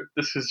is your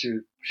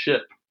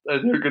shit,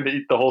 and you're going to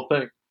eat the whole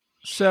thing.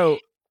 So,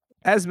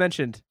 as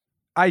mentioned,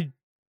 I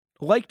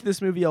liked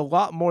this movie a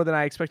lot more than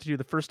I expected to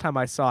the first time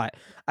I saw it.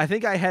 I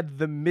think I had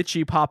the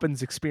Mitchy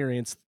Poppins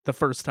experience the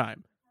first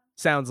time.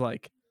 Sounds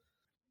like.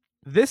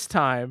 This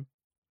time,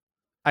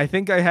 I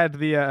think I had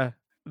the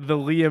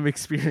Liam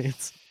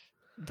experience.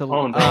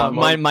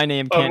 My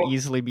name can't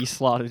easily be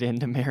slotted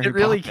into Mary it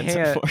really Poppins,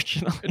 can't.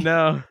 unfortunately.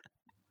 No.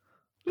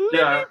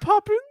 Yeah.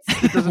 Poppins?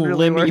 It doesn't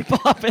really Lemmy work.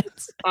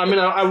 Poppins. I mean,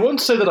 I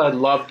wouldn't say that I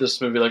love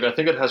this movie. Like, I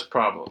think it has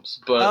problems,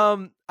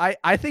 but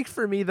I think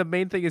for me the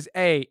main thing is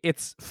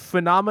it's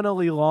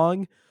phenomenally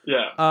long.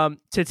 Yeah.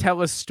 To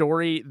tell a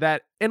story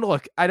that, and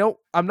look,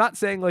 I'm not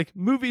saying like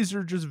movies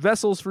are just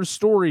vessels for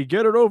story,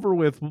 get it over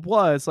with,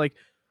 blah. It's like,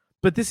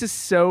 but this is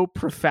so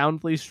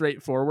profoundly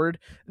straightforward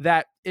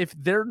that if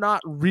they're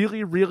not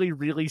really, really,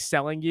 really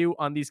selling you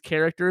on these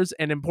characters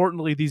and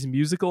importantly these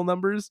musical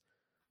numbers,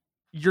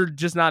 you're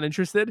just not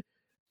interested.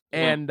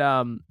 Yeah. And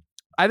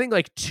I think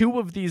like 2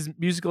 of these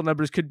musical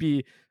numbers could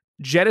be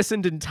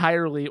jettisoned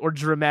entirely or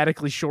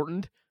dramatically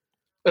shortened.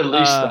 At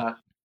least that.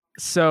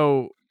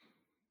 So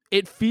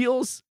it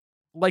feels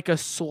like a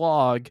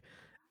slog.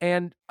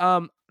 And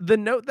the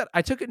note that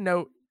I took a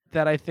note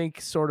that I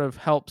think sort of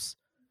helps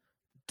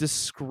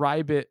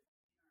describe it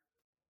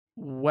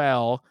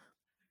well.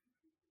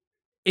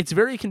 It's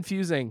very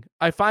confusing.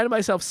 I find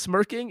myself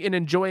smirking and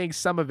enjoying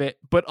some of it,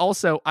 but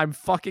also I'm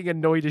fucking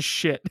annoyed as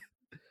shit.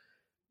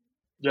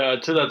 Yeah,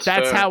 that's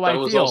fair. How I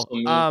feel.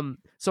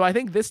 So I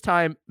think this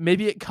time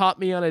maybe it caught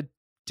me on a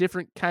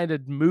different kind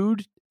of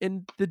mood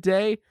in the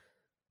day,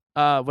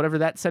 whatever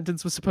that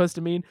sentence was supposed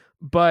to mean.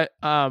 But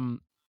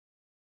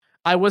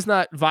I was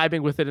not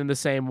vibing with it in the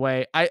same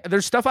way.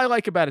 There's stuff I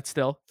like about it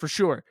still, for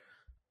sure.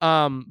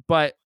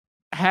 But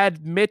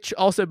had Mitch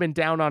also been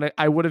down on it,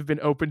 I would have been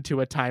open to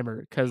a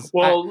timer because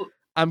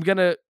I'm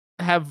gonna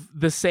have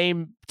the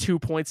same 2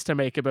 points to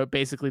make about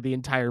basically the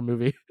entire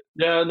movie.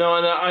 Yeah, no,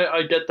 and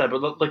I get that,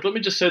 but like, let me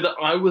just say that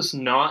I was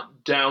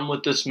not down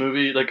with this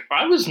movie. Like,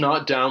 I was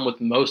not down with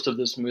most of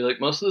this movie.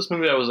 Like, most of this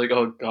movie, I was like,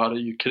 oh God, are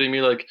you kidding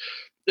me? Like,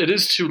 it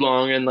is too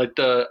long, and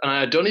and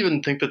I don't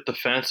even think that the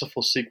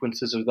fanciful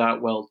sequences are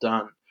that well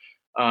done.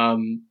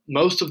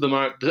 Most of them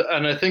are,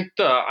 and I think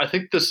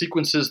the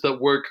sequences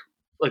that work,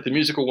 like the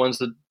musical ones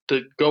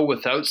that go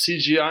without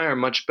CGI, are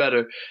much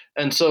better.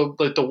 And so,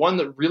 like, the one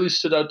that really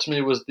stood out to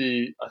me was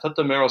I thought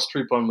the Meryl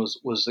Streep one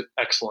was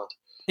excellent.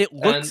 It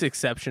looks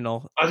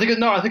exceptional. I think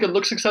it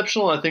looks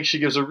exceptional. I think she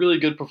gives a really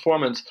good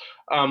performance.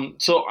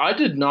 So I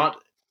did not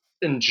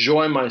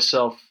enjoy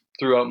myself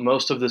throughout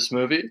most of this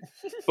movie,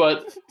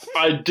 but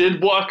I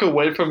did walk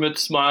away from it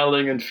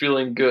smiling and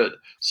feeling good.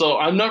 So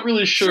I'm not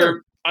really sure.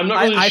 Sure. I'm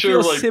not really I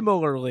sure. feel Like,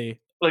 similarly.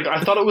 like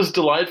I thought it was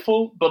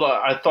delightful, but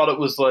I thought it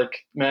was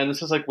like, man,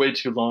 this is like way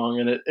too long,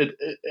 and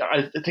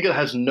I think it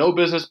has no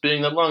business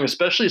being that long,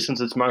 especially since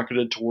it's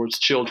marketed towards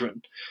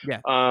children.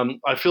 Yeah.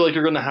 I feel like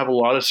you're going to have a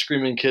lot of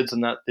screaming kids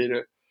in that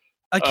theater.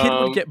 A kid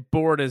would get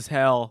bored as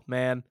hell,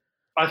 man.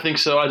 I think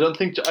so. I don't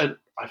think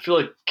I feel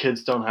like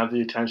kids don't have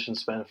the attention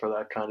span for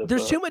that kind of.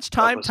 There's too much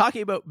time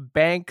talking about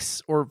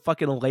banks or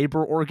fucking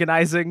labor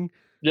organizing.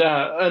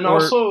 Yeah, and or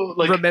also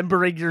like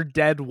remembering your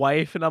dead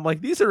wife, and I'm like,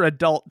 these are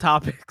adult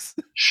topics.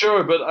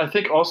 Sure, but I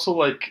think also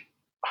like,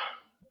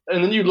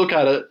 and then you look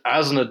at it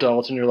as an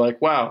adult, and you're like,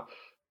 wow,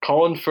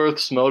 Colin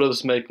Firth's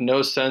motives make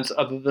no sense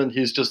other than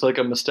he's just like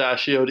a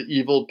mustachioed,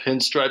 evil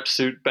pinstripe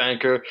suit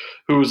banker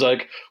who's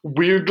like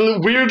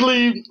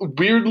weirdly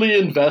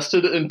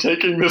invested in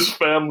taking this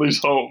family's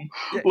home.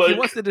 Yeah, like, he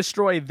wants to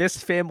destroy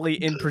this family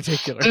in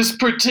particular.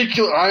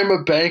 I'm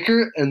a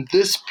banker, and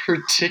this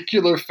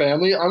particular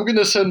family, I'm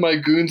gonna send my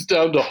goons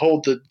down to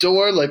hold the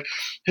door. Like,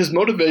 his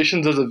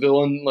motivations as a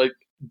villain, like,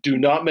 do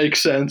not make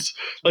sense.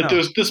 Like,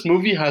 No. this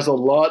movie has a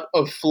lot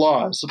of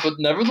flaws, but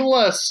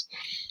nevertheless,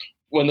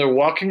 when they're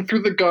walking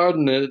through the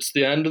garden and it's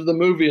the end of the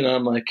movie and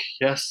I'm like,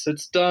 yes,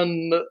 it's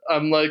done.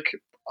 I'm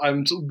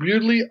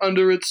weirdly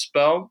under its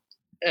spell,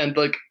 and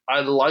like I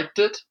liked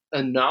it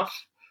enough,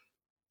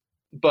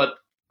 but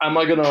am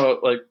I gonna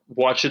like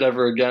watch it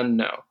ever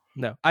again?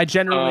 No. I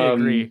generally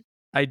agree.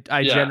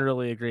 I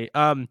generally agree.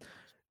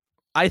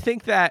 I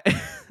think that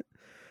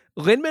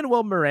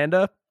Lin-Manuel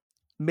Miranda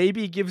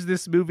maybe gives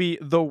this movie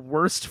the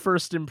worst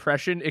first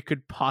impression it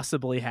could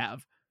possibly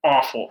have.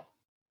 Awful.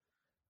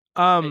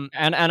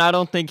 And I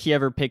don't think he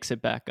ever picks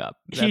it back up.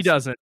 He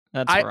doesn't.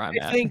 That's where I'm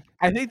at.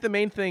 I think the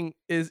main thing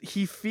is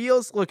he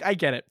feels, look, I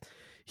get it.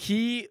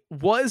 He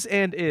was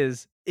and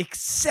is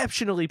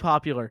exceptionally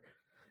popular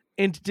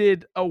and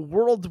did a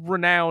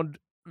world-renowned,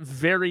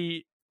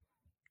 very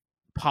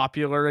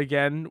popular,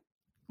 again,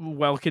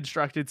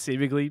 well-constructed,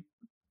 seemingly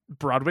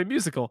Broadway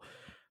musical.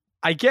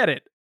 I get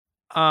it.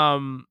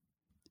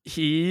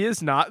 He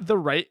is not the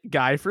right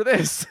guy for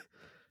this.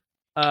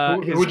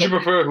 Who would you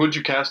prefer? Who would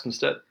you cast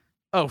instead?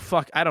 Oh,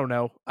 fuck. I don't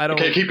know.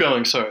 Okay, keep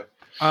going. Sorry.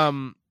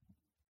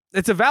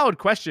 It's a valid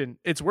question.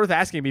 It's worth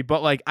asking me,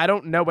 but like, I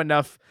don't know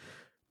enough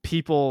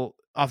people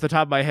off the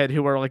top of my head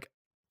who are like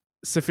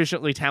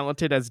sufficiently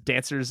talented as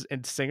dancers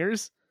and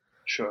singers.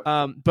 Sure.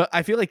 But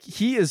I feel like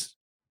he is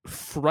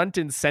front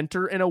and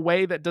center in a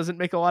way that doesn't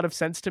make a lot of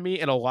sense to me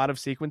in a lot of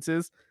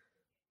sequences.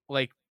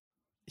 Like,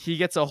 he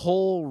gets a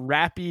whole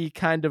rappy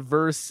kind of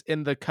verse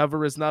in the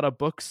Cover Is Not a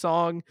Book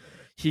song.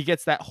 He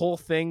gets that whole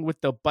thing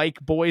with the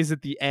bike boys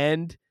at the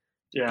end.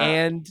 Yeah.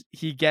 And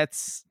he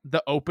gets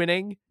the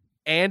opening,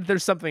 and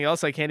there's something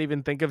else I can't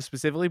even think of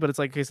specifically, but it's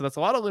like, okay, so that's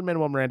a lot of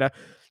Lin-Manuel Miranda.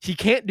 He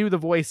can't do the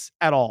voice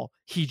at all.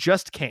 He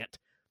just can't.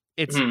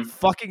 It's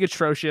fucking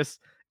atrocious.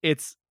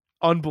 It's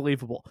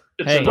unbelievable.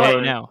 Hey,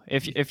 now,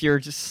 if you're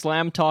just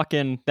slam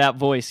talking that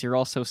voice, you're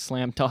also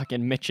slam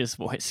talking Mitch's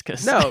voice,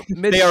 because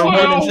they are one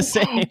and the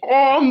same.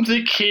 I'm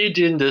the kid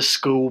in the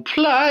school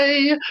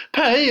play.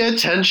 Pay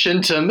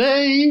attention to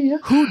me.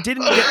 Who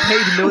didn't get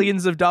paid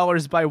millions of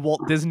dollars by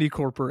Walt Disney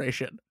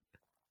Corporation?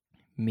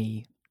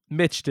 Me.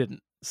 Mitch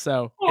didn't.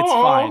 So it's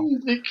fine. I'm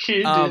the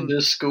kid in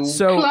the school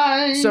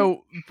play.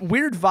 So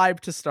weird vibe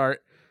to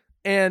start,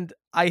 and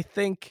I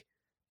think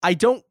I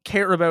don't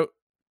care about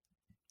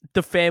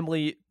the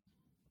family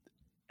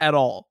at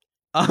all.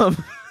 No,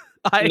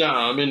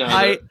 I mean,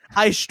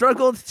 I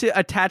struggled to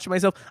attach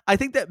myself. I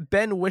think that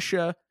Ben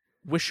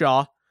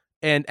Whishaw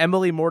and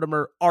Emily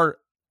Mortimer are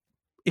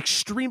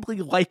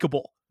extremely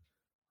likable,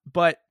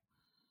 but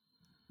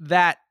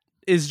that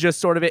is just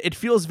sort of it. It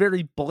feels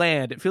very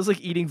bland. It feels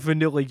like eating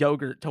vanilla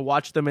yogurt to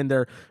watch them in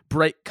their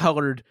bright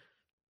colored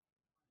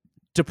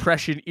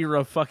Depression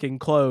era fucking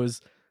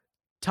clothes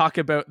talk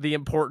about the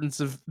importance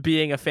of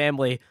being a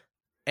family.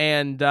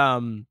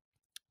 And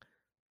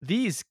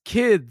these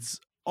kids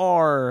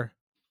are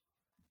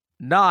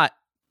not.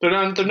 They're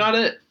not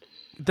it.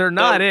 They're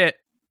not it.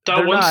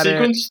 That one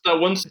sequence. That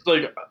one's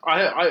like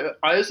I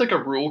as like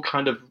a rule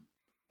kind of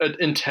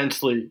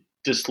intensely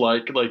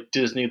dislike like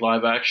Disney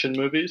live action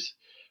movies.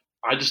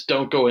 I just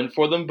don't go in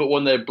for them. But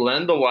when they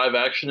blend the live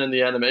action and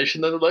the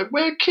animation, they're like,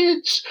 we're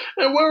kids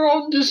and we're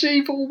on this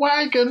evil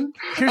wagon.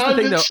 Here's the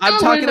thing, though. I'm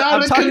talking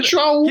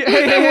control.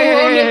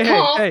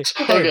 Hey.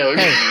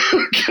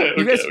 Okay.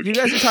 You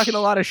guys are talking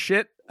a lot of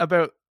shit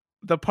about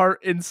the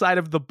part inside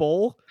of the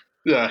bowl.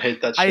 Yeah, I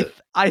hate that shit.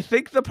 I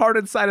think the part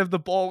inside of the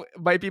bowl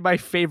might be my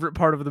favorite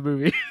part of the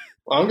movie.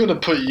 I'm gonna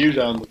put you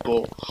down the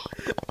bowl.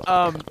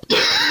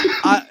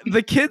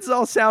 The kids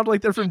all sound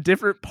like they're from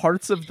different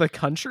parts of the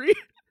country.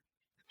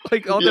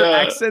 Like all their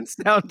accents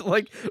sound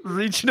like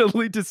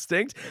regionally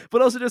distinct,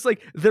 but also just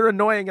like they're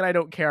annoying and I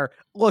don't care.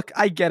 Look,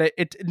 I get it.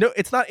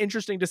 It's not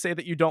interesting to say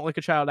that you don't like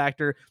a child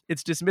actor.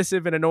 It's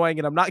dismissive and annoying,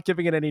 and I'm not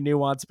giving it any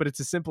nuance, but it's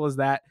as simple as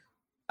that.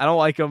 I don't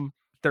like them.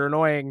 They're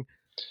annoying.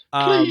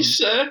 Please,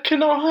 sir,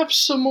 can I have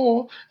some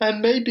more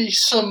and maybe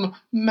some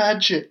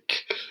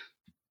magic?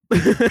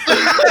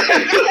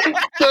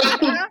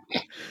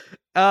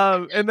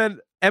 And then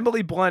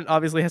Emily Blunt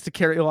obviously has to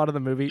carry a lot of the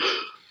movie.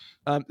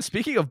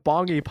 Speaking of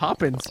Bongy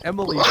Poppins,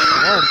 Emily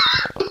Blunt.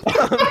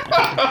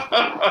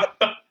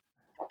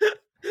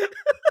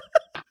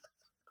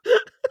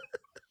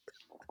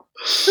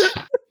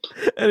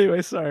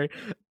 Anyway, sorry.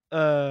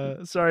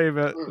 Sorry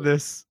about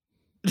this.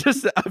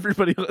 Just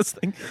everybody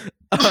listening.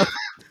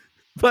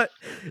 But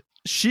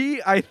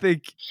she, I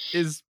think,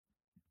 is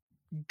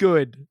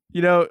good.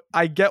 You know,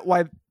 I get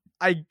why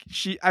I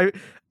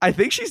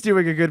think she's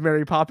doing a good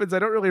Mary Poppins. I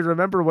don't really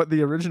remember what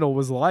the original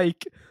was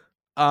like.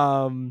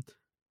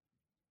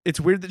 It's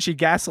weird that she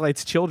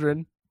gaslights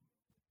children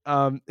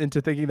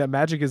into thinking that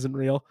magic isn't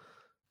real.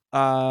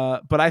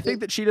 But I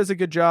think that she does a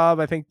good job.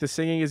 I think the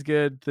singing is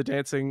good. The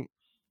dancing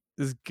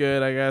is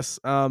good, I guess.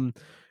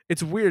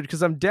 It's weird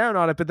because I'm down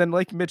on it, but then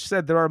like Mitch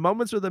said, there are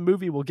moments where the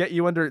movie will get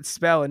you under its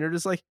spell and you're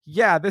just like,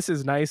 yeah, this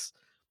is nice.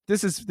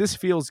 This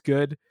feels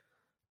good.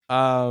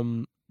 But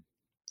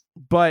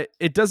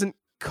it doesn't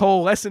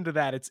coalesce into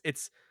that.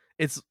 It's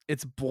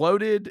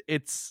bloated.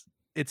 Its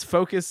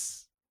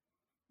focus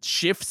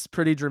shifts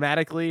pretty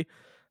dramatically.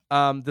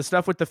 The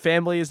stuff with the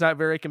family is not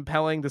very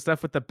compelling. The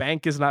stuff with the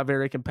bank is not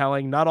very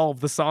compelling. Not all of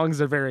the songs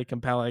are very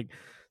compelling.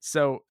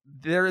 So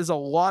there is a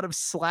lot of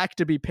slack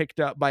to be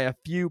picked up by a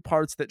few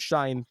parts that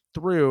shine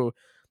through.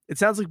 It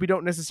sounds like we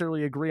don't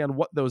necessarily agree on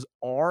what those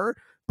are,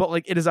 but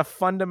like it is a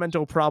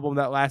fundamental problem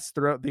that lasts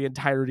throughout the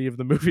entirety of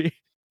the movie.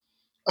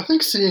 I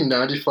think seeing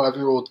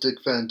 95-year-old Dick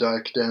Van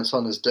Dyke dance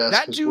on his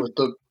desk is worth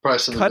the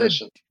price of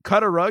admission.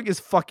 Cut a rug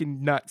is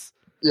fucking nuts.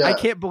 Yeah. I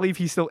can't believe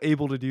he's still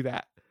able to do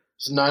that.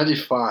 He's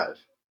 95,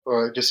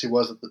 or I guess he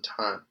was at the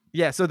time.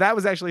 Yeah, so that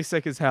was actually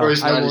sick as hell. Or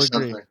he's 90 I will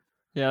something. agree.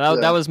 Yeah,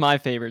 that was my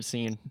favorite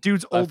scene.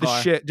 Dude's old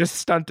as shit, just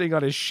stunting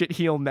on his shit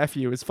heel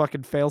nephew, his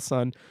fucking fail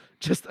son,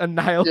 just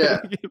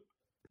annihilating him.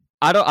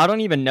 I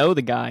don't even know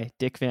the guy,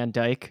 Dick Van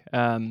Dyke.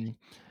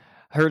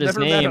 Heard his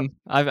name.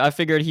 I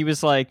figured he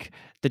was like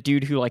the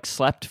dude who like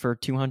slept for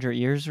 200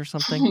 years or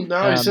something.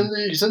 No, he's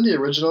in the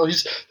original.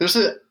 There's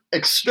an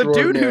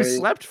extraordinary. The dude who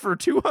slept for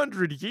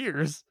 200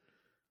 years.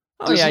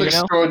 There's an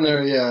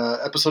extraordinary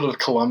episode of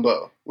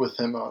Columbo with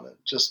him on it.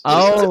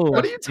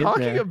 What are you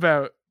talking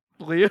about,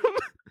 Liam?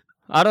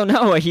 I don't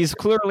know. He's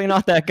clearly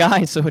not that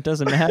guy, so it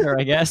doesn't matter,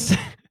 I guess.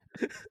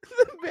 The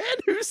man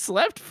who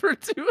slept for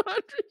 200 years.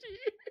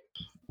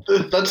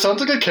 That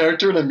sounds like a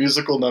character in a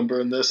musical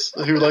number in this,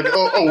 who like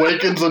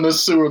awakens in a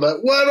sewer. Like,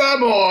 where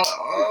am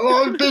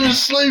I? I've been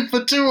asleep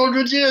for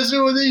 200 years.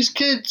 Who are these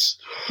kids?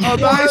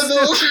 Do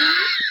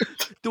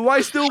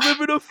I still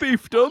live in a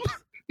fiefdom?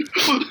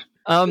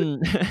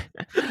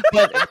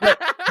 But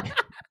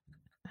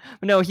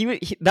no, he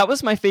that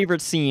was my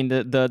favorite scene,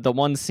 the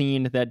one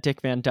scene that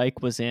Dick Van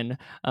Dyke was in,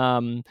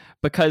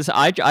 because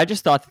I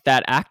just thought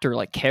that actor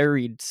like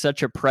carried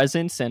such a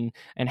presence and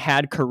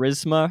had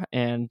charisma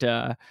and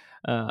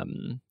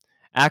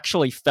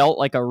actually felt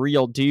like a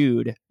real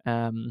dude.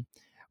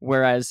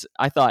 Whereas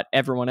I thought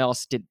everyone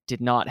else did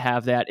not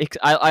have that.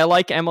 I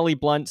like Emily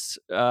Blunt's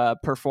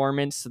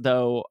performance,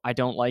 though I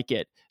don't like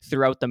it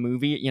throughout the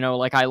movie. You know,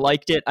 like I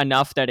liked it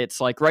enough that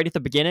it's like right at the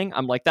beginning,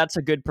 I'm like, that's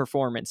a good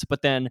performance.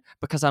 But then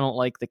because I don't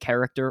like the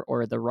character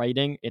or the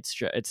writing,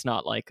 it's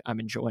not like I'm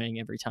enjoying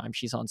every time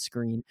she's on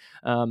screen.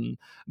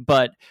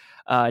 But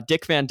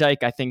Dick Van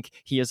Dyke, I think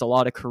he has a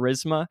lot of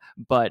charisma,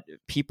 but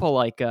people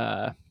like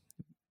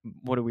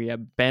what do we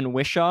have? Ben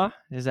Whishaw?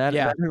 Is that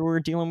who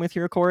we're dealing with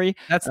here, Corey?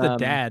 That's the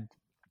dad.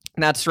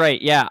 That's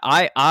right. Yeah.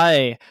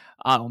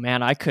 Oh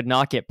man, I could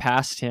not get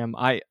past him.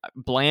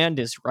 Bland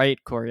is right,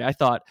 Corey. I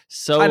thought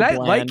so. And bland. I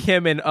like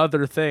him in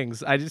other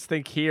things. I just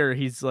think here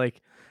he's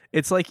like,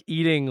 it's like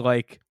eating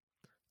like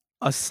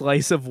a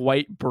slice of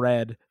white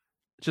bread,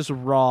 just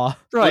raw.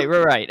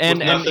 Right.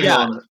 And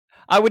yeah.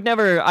 I would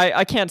never.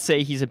 I can't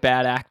say he's a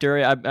bad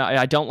actor.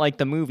 I don't like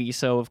the movie,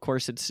 so of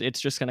course it's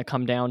just going to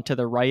come down to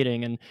the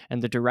writing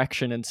and the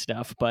direction and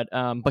stuff. But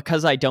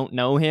because I don't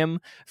know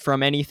him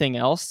from anything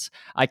else,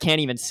 I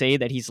can't even say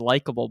that he's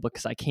likable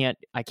because I can't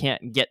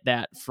get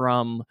that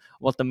from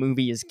what the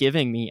movie is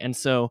giving me. And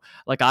so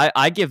like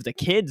I give the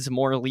kids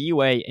more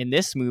leeway in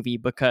this movie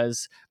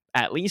because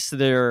at least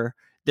they're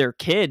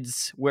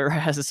kids,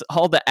 whereas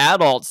all the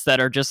adults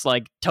that are just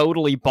like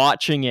totally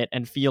botching it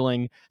and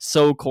feeling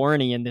so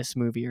corny in this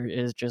movie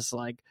is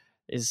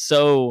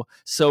so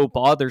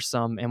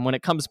bothersome. And when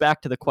it comes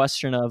back to the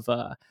question of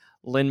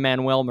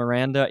Lin-Manuel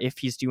Miranda, if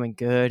he's doing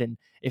good and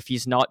if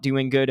he's not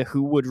doing good,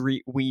 who would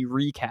we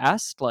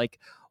recast? Like,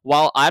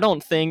 while I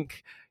don't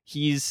think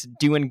he's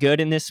doing good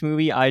in this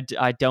movie, I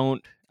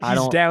don't.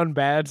 He's down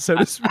bad, so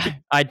to speak.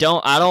 I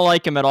don't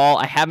like him at all.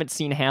 I haven't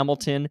seen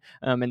Hamilton,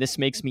 and this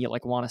makes me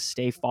like want to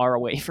stay far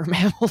away from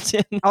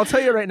Hamilton. I'll tell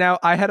you right now,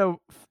 I had a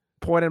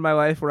point in my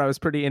life where I was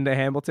pretty into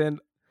Hamilton.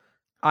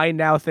 I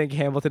now think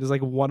Hamilton is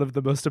like one of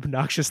the most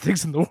obnoxious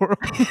things in the world.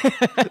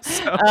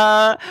 So-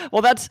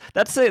 Well, that's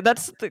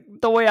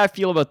the way I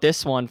feel about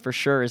this one for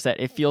sure. Is that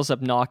it feels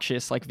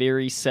obnoxious, like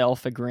very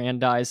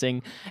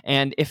self-aggrandizing.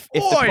 And if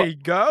Oi,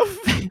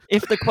 Gov.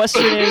 if the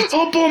question is,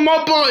 hop on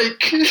my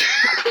bike.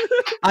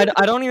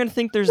 I don't even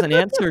think there's an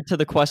answer to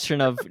the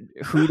question of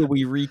who do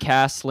we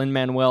recast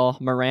Lin-Manuel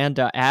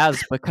Miranda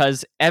as,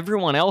 because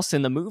everyone else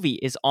in the movie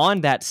is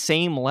on that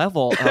same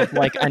level of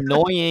like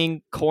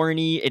annoying,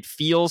 corny. It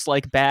feels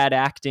like bad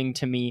acting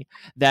to me.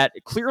 That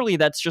clearly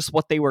that's just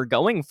what they were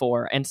going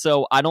for, and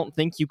so I don't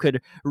think you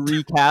could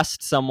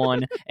recast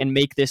someone and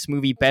make this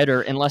movie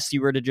better unless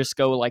you were to just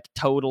go like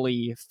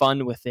totally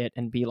fun with it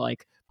and be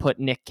like put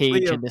Nick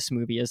Cage Liam, in this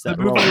movie as The that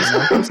role. movie is you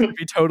know? supposed to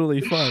be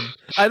totally fun.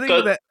 I think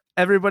that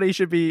everybody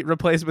should be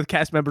replaced with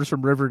cast members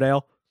from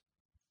Riverdale.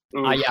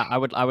 Yeah, I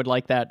would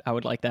like that. I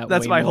would like that.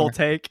 That's way my more. whole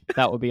take.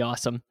 That would be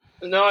awesome.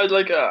 No, I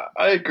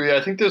agree.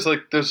 I think there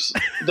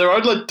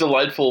are like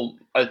delightful.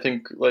 I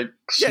think like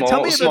small. Yeah,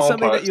 tell me about small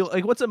something parts. that you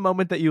like. What's a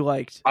moment that you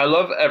liked? I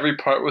love every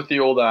part with the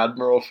old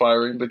admiral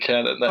firing the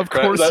cannon. Of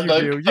course you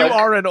do. You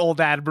are an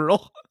old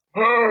admiral.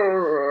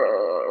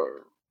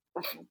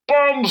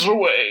 Bombs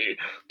away.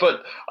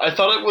 But I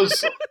thought it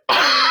was.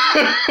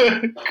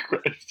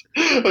 Christ.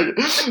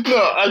 Okay. No,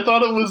 I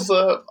thought it was.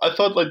 I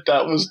thought like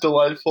that was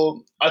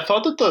delightful. I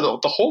thought that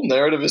the whole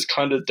narrative is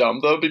kind of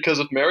dumb though, because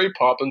if Mary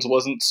Poppins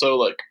wasn't so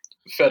like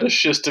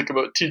fetishistic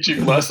about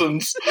teaching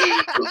lessons,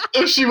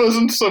 if she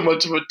wasn't so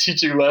much about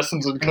teaching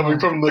lessons and coming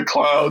from the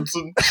clouds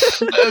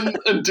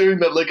and doing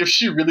that, like if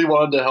she really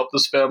wanted to help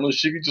this family,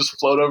 she could just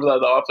float over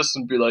that office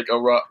and be like,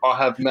 "Oh, I'll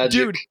have magic."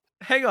 Dude,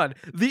 hang on.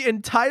 The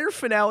entire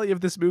finale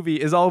of this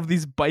movie is all of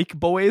these bike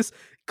boys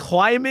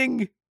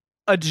climbing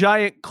a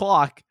giant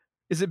clock.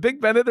 Is it Big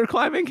Ben that they're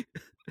climbing?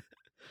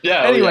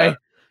 Yeah. Anyway,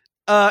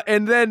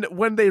 and then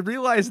when they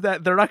realize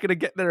that they're not going to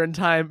get there in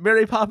time,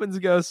 Mary Poppins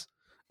goes,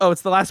 "Oh,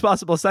 it's the last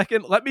possible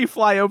second. Let me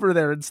fly over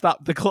there and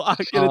stop the clock."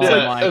 And it's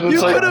like, you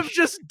could have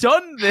just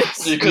done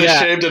this. You could have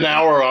shaved an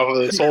hour off of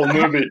this whole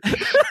movie.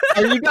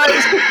 Are you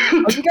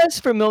guys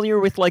familiar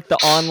with like the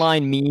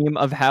online meme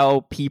of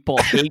how people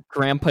hate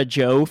Grandpa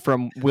Joe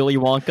from Willy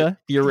Wonka,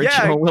 the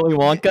original Willy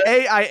Wonka?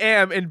 A, I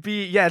am, and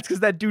B, yeah, it's because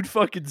that dude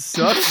fucking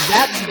sucks.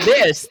 That's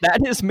this.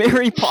 That is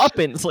Mary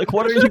Poppins. Like,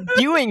 what are you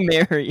doing,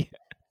 Mary?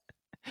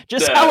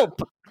 Just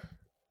help.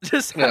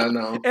 Just help.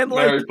 No. And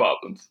Mary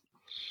Poppins.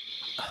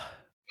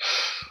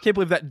 Can't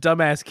believe that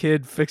dumbass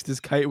kid fixed his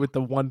kite with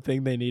the one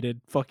thing they needed.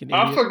 Fucking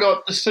idiot. I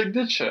forgot the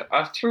signature.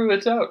 I threw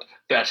it out.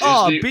 That is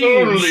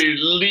only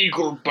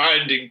legal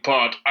binding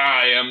part.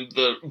 I am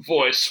the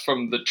voice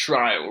from the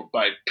trial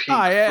by Pink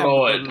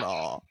Floyd. Am the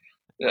law.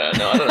 Yeah,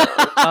 no, I don't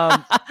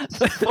know.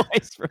 The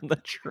voice from the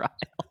trial.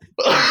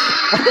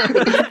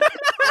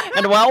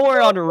 And while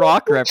we're on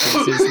rock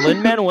references,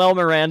 Lin-Manuel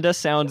Miranda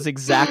sounds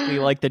exactly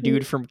like the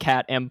dude from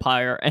Cat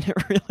Empire, and it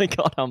really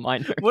got on my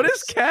nerves. What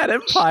is Cat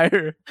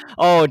Empire?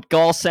 Oh,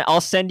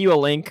 I'll send you a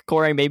link,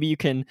 Corey. Maybe you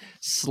can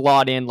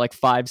slot in like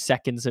 5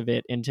 seconds of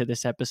it into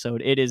this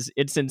episode.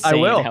 It's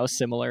insane how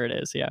similar it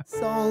is. Yeah.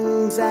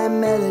 Songs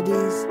and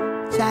melodies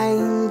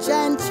change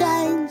and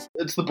change.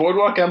 It's the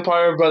Boardwalk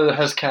Empire, but it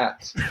has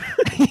cats.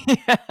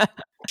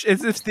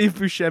 It's if Steve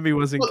Buscemi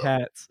was in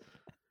Cats.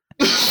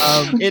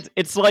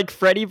 It's like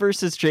Freddy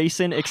versus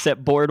Jason,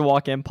 except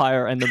Boardwalk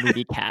Empire and the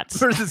movie Cats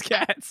versus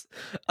Cats.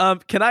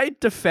 Can I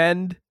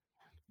defend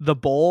the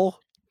bowl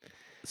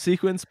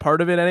sequence? Part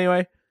of it,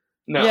 anyway.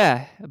 No.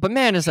 Yeah, but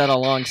man, is that a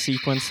long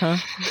sequence, huh?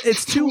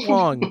 It's too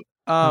long.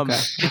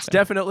 It's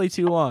definitely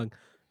too long.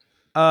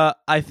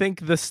 I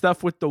think the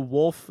stuff with the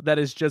wolf that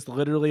is just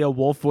literally a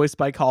wolf voiced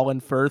by Colin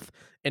Firth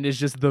and is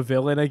just the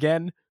villain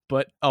again,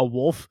 but a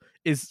wolf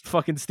is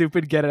fucking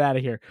stupid. Get it out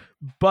of here.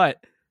 But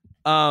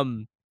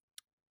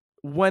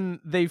when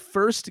they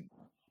first,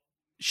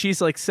 she's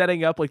like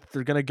setting up like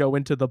they're gonna go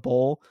into the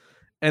bowl,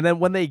 and then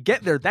when they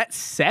get there, that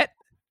set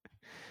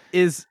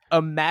is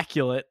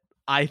immaculate.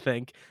 I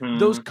think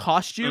those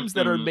costumes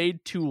that are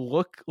made to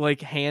look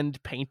like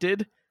hand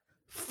painted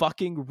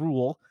fucking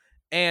rule,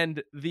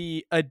 and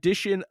the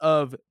addition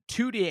of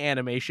 2D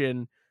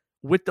animation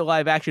with the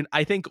live action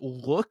I think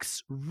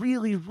looks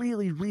really,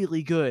 really,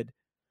 really good.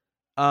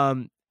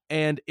 And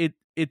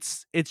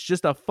it's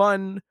just a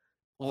fun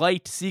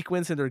light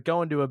sequence, and they're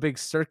going to a big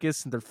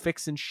circus and they're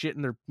fixing shit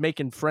and they're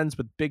making friends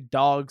with big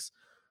dogs.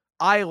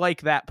 I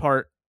like that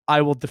part.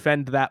 I will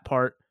defend that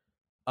part.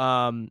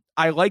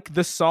 I like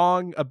the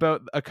song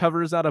about a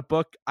covers out a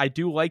book. I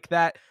do like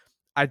that.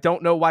 I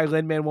don't know why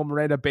Lin-Manuel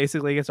Miranda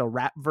basically gets a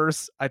rap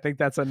verse. I think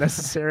that's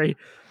unnecessary.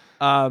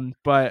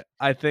 But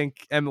I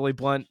think Emily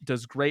Blunt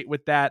does great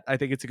with that. I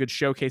think it's a good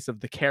showcase of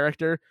the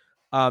character.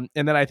 And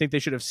then I think they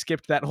should have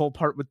skipped that whole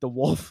part with the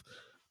wolf.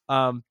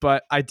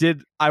 But I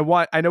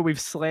know we've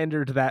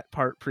slandered that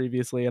part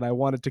previously, and I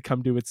wanted to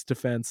come to its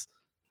defense.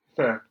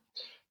 Fair.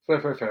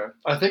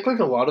 I think like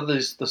a lot of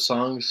the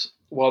songs,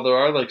 while there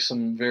are like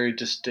some very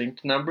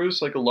distinct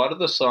numbers, like a lot of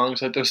the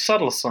songs, like there's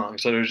subtle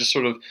songs that are just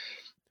sort of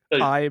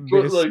Like, I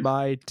put, miss like,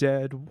 my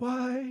dead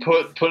wife.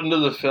 put into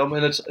the film,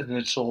 and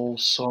it's all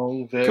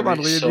song very Come on,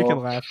 Liam, soft. you can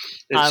laugh.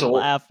 It's I'm all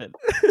laughing.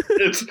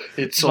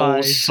 it's My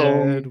all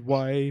song. dead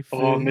wife.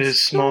 Oh, is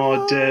miss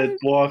my dead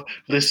gone. wife.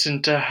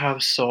 Listen to how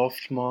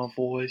soft my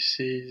voice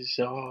is.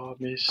 Oh,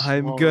 miss.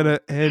 I'm my... gonna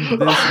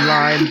end this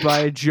line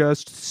by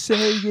just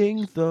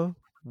saying the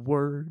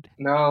word.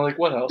 No, like,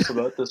 what else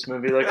about this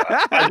movie? Like,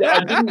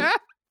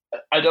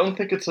 I don't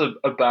think it's a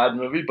bad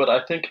movie, but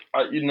I think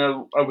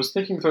I was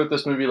thinking throughout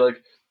this movie,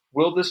 like,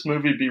 will this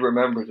movie be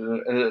remembered?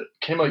 And it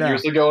came out No.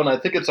 years ago, and I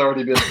think it's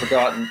already been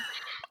forgotten.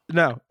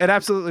 No, it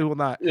absolutely will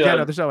not. Yeah. Yeah,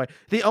 no, there's no way.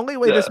 The only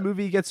way Yeah. this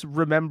movie gets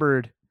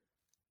remembered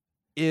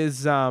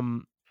is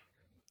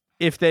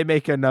if they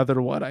make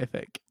another one, I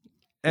think.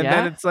 And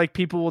then Yeah? it's like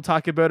people will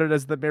talk about it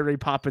as the Mary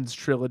Poppins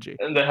trilogy.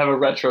 And they have a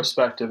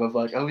retrospective of,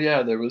 like, oh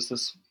yeah, there was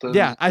this.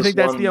 Yeah, I think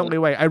that's the one only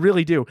way. I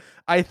really do.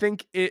 I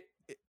think it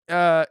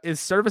is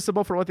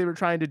serviceable for what they were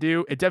trying to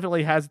do. It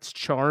definitely has its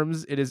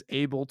charms. It is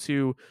able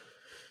to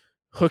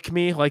hook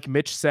me, like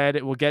Mitch said.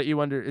 It will get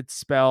you under its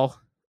spell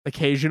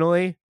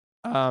occasionally.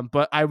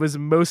 But I was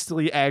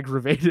mostly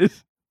aggravated.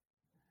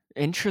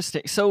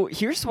 Interesting. So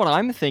here's what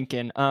I'm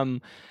thinking.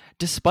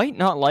 Despite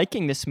not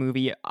liking this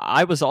movie,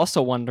 I was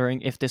also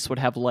wondering if this would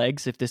have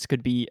legs, if this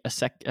could be a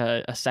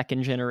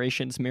second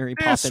generation's Mary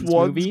This Poppins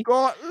one's movie.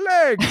 got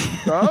legs,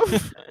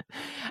 stuff.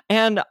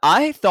 And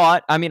I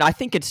thought, I mean, I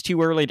think it's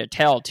too early to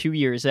tell. 2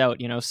 years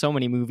out, so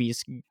many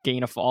movies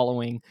gain a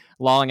following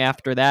long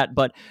after that.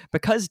 But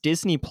because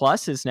Disney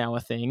Plus is now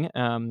a thing,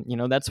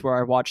 that's where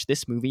I watch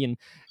this movie, and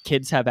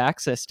kids have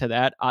access to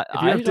that.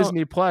 If you have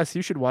Disney Plus,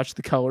 you should watch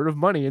The Color of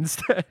Money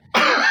instead.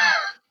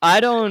 I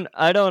don't.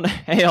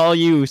 Hey, all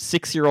you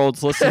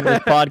 6-year-olds listening to this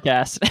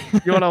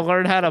podcast. You want to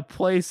learn how to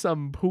play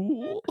some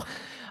pool?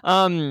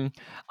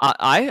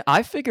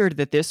 I figured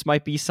that this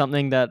might be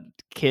something that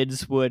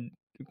kids would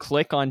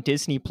click on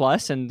Disney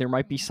Plus, and there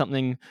might be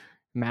something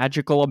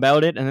magical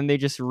about it, and then they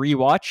just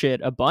rewatch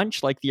it a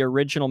bunch, like the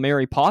original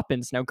Mary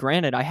Poppins. Now,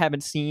 granted, I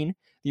haven't seen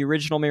the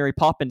original Mary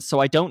Poppins, so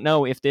I don't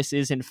know if this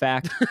is in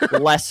fact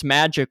less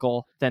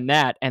magical than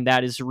that, and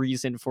that is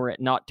reason for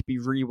it not to be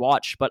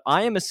rewatched. But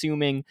I am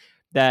assuming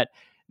that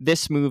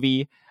this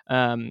movie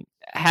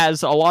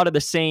has a lot of the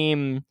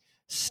same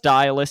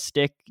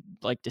stylistic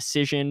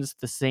decisions,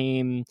 the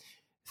same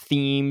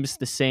themes,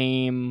 the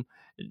same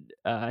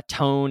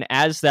tone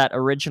as that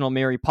original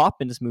Mary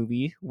Poppins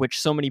movie,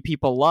 which so many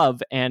people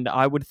love. And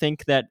I would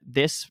think that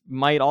this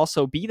might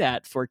also be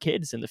that for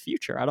kids in the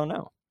future. I don't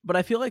know. But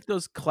I feel like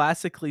those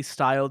classically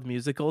styled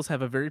musicals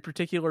have a very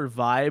particular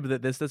vibe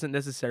that this doesn't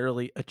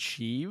necessarily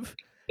achieve.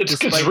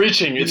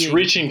 It's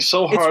reaching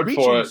so hard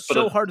for it,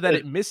 so hard that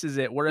it misses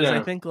it. Whereas yeah.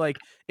 I think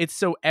it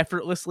so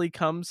effortlessly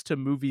comes to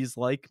movies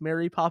like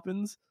Mary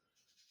Poppins,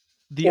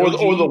 or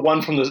the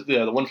one from the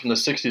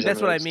 60s.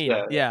 That's what I mean.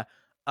 Yeah.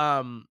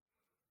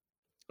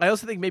 I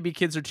also think maybe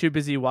kids are too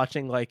busy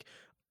watching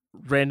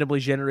randomly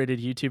generated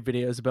YouTube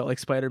videos about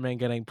Spider-Man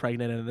getting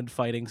pregnant and then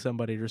fighting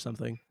somebody or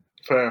something.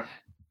 Fair.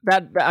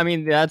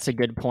 That's a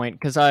good point,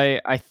 because I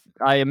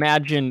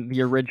imagine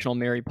the original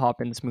Mary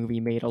Poppins movie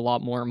made a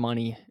lot more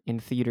money in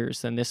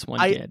theaters than this one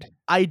did.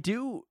 I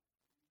do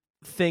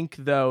think,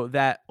 though,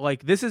 that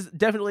this is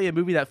definitely a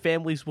movie that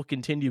families will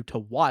continue to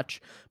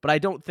watch, but I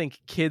don't think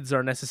kids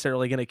are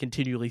necessarily going to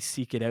continually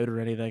seek it out or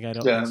anything. I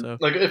don't think so.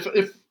 Like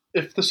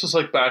if this was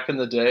back in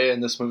the day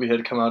and this movie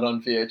had come out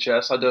on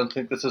VHS, I don't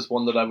think this is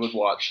one that I would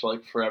watch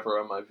forever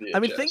on my VHS. I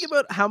mean, think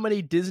about how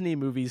many Disney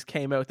movies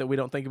came out that we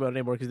don't think about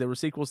anymore because they were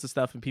sequels to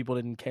stuff and people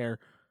didn't care.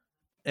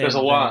 There's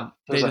a lot.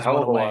 There's a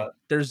hell of a lot.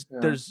 There's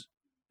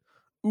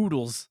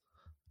oodles.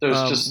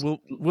 There's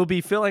we'll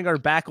be filling our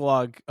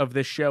backlog of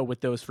this show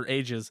with those for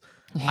ages.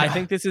 Yeah. I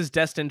think this is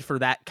destined for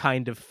that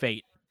kind of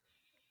fate.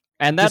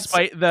 And that's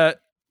despite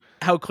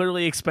how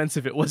clearly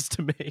expensive it was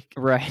to make.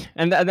 Right.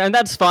 And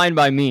that's fine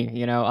by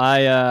me.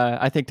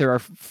 I think there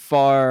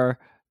are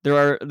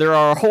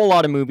a whole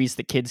lot of movies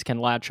that kids can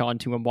latch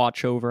onto and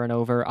watch over and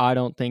over. I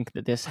don't think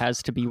that this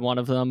has to be one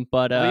of them,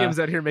 but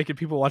Liam's out here making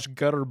people watch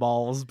Gutter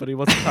Balls, but he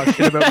wants to talk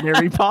shit about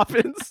Mary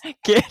Poppins.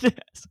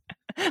 Kid,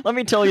 let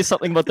me tell you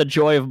something about the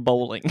joy of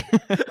bowling.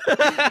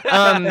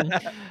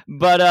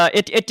 But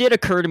it did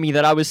occur to me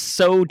that I was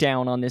so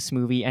down on this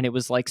movie, and it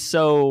was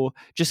so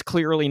just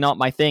clearly not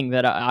my thing,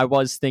 that I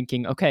was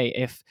thinking,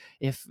 okay,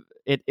 if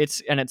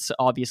it's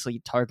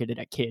obviously targeted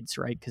at kids,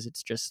 right? Because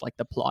it's just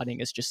the plotting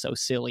is just so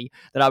silly,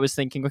 that I was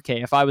thinking,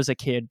 okay, if I was a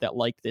kid that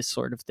liked this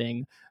sort of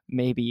thing,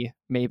 maybe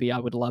I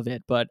would love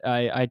it. But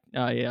I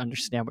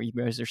understand what you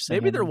guys are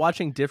saying. Maybe they're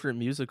watching different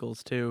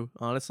musicals too.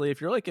 Honestly,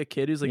 if you're a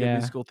kid who's a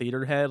musical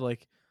theater head,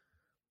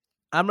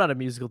 I'm not a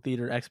musical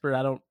theater expert.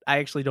 I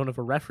actually don't have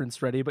a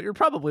reference ready, but you're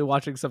probably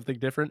watching something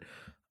different.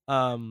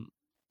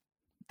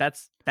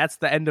 That's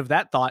the end of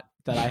that thought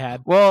that I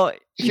had. Well,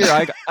 here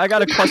I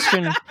got a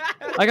question.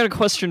 I got a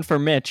question for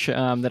Mitch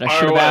that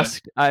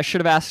I should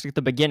have asked at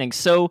the beginning.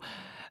 So,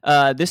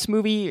 this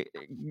movie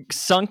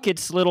sunk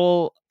its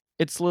little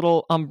its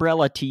little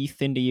umbrella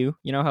teeth into you.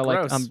 You know how like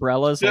Gross.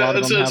 umbrellas, a Yeah, lot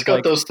of them it's have got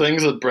like those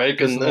things that break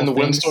those in little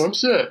the things.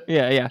 windstorms.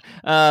 Yeah.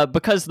 yeah.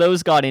 Because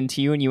those got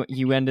into you and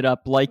you ended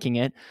up liking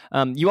it.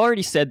 You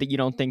already said that you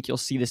don't think you'll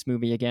see this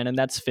movie again, and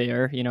that's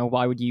fair. You know,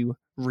 why would you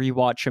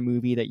rewatch a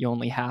movie that you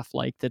only half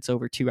liked that's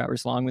over 2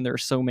 hours long when there are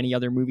so many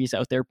other movies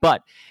out there?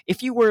 But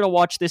if you were to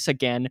watch this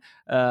again,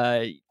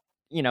 I'd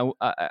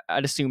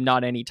assume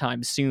not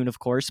anytime soon, of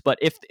course. But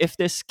if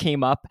this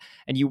came up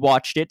and you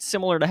watched it,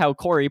 similar to how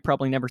Corey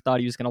probably never thought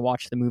he was going to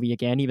watch the movie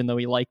again, even though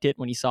he liked it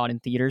when he saw it in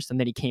theaters, and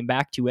then he came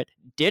back to it,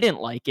 didn't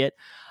like it.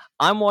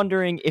 I'm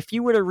wondering if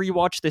you were to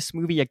rewatch this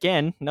movie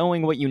again,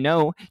 knowing what you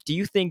know, do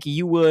you think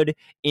you would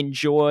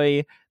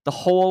enjoy the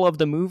whole of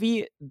the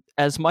movie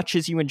as much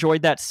as you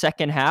enjoyed that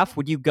second half?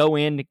 Would you go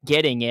in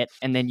getting it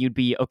and then you'd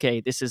be, okay,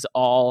 this is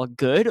all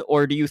good?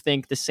 Or do you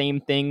think the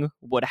same thing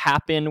would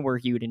happen where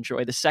you'd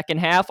enjoy the second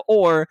half?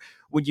 Or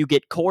would you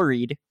get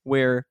Corey'd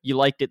where you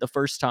liked it the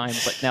first time,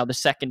 but now the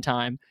second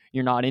time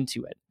you're not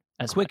into it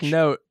as Quick much?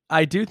 note,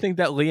 I do think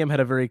that Liam had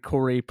a very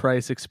Corey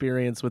Price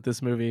experience with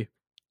this movie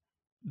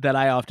that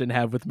I often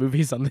have with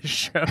movies on this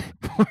show.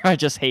 I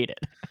just hate it.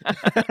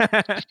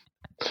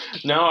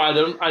 No,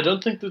 I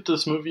don't think that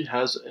this movie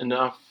has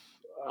enough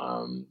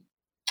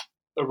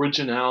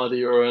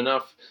originality or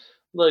enough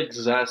like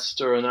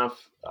zest or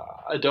enough.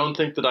 I don't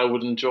think that I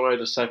would enjoy it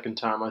a second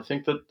time. I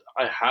think that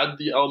I had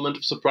the element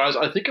of surprise.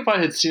 I think if I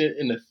had seen it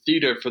in a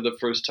theater for the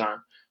first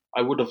time,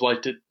 I would have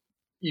liked it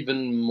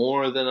even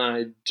more than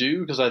I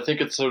do, because I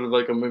think it's sort of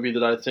like a movie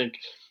that I think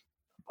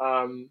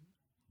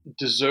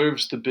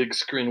deserves the big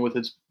screen with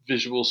its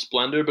visual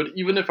splendor. But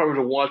even if I were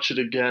to watch it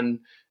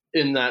again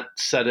in that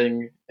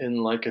setting in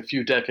like a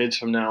few decades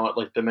from now at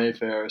like the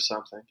Mayfair or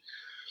something,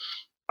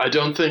 I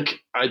don't think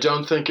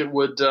it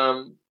would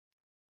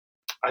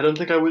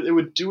it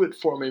would do it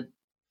for me,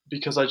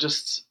 because I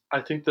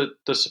think that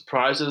the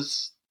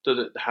surprises that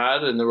it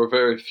had, and there were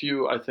very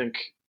few, I think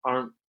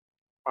aren't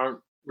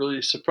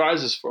really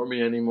surprises for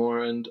me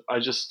anymore. And I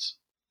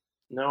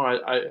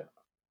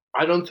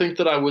don't think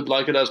that I would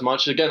like it as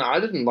much. Again, I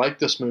didn't like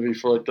this movie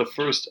for like the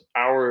first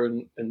hour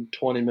and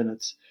 20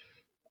 minutes.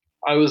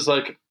 I was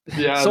like,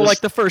 yeah. So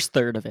like the first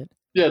third of it.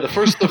 Yeah, the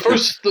first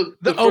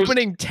The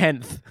opening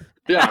 10th.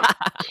 Yeah,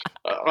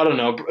 I don't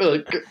know.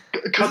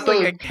 Cut This is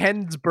like a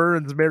Ken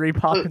Burns Mary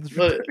Poppins.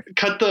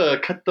 cut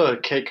the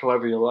cake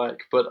however you like.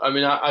 But I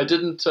mean, I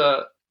didn't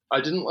like that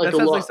a sounds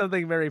lot. like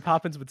something Mary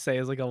Poppins would say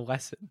as like a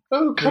lesson.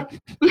 Oh, cut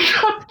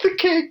the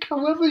cake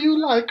however you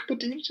like,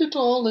 but eat it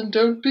all and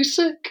don't be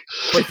sick.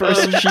 But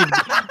first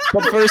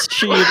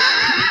she'd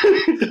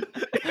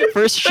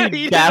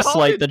Eat it all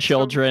gaslight and the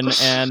children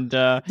and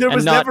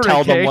was not never a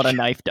tell them cake. what a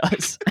knife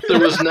does. There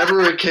was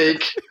never a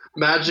cake.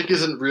 Magic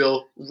isn't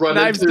real.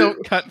 Knives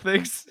don't cut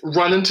things.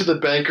 Run into the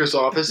banker's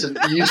office and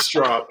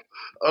eavesdrop.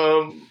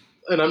 And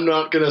I'm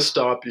not gonna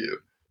stop you,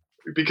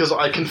 because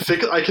I can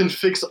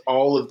fix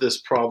all of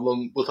this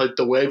problem with like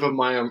the wave of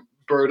my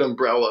bird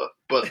umbrella.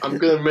 But I'm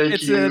gonna make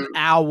It's you. an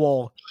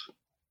owl.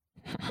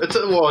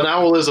 An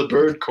owl is a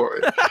bird,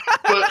 Corey. But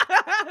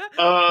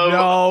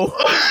No.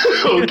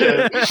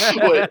 okay.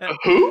 Wait,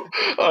 who?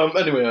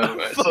 Anyway.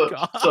 Fuck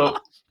off.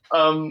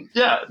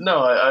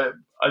 I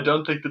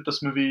don't think that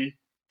this movie,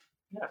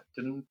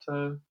 didn't.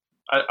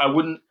 I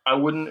wouldn't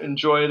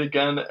enjoy it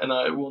again, and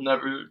I will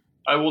never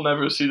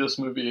see this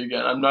movie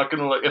again. I'm not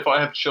gonna if I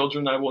have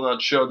children, I will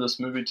not show this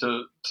movie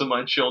to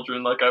my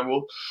children. Like I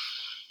will,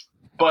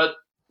 but.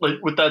 Like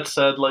with that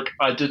said, like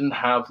I didn't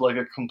have like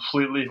a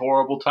completely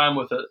horrible time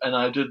with it, and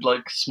I did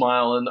like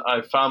smile, and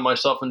I found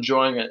myself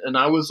enjoying it, and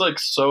I was like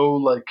so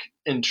like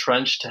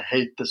entrenched to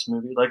hate this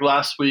movie. Like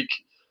last week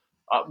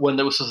when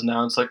this was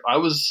announced, like I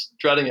was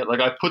dreading it.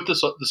 Like I put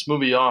this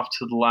movie off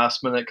to the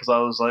last minute because I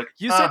was like,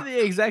 You said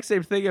the exact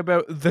same thing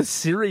about the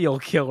serial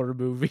killer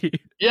movie.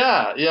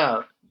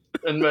 yeah.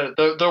 And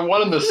they're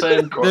one and the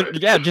same, Corey.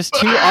 Yeah, just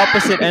two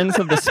opposite ends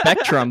of the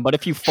spectrum. But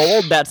if you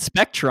fold that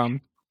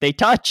spectrum, they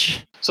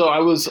touch. So I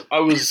was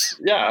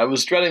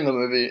dreading the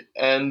movie,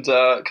 and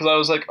because I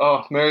was like,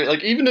 oh, Mary,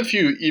 like even if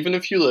you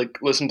like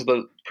listen to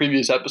the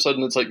previous episode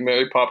and it's like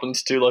Mary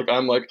Poppins 2, like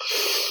I'm like,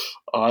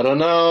 I don't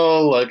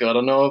know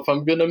if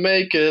I'm gonna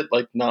make it,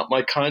 like not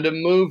my kind of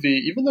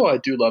movie, even though I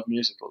do love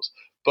musicals.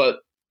 But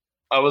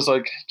I was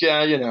like,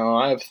 yeah,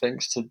 I have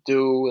things to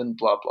do and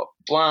blah blah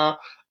blah,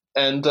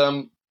 and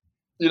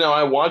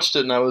I watched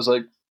it and I was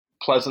like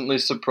pleasantly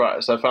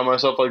surprised. I found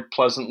myself like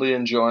pleasantly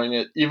enjoying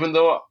it, even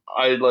though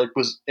I like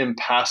was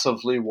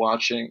impassively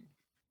watching.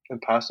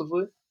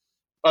 Impassively?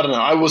 I don't know.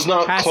 I was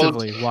not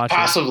Passively watching.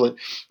 Passively.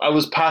 I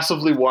was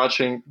passively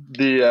watching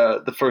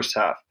the first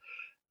half.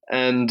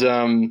 And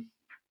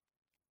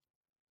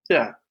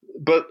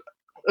but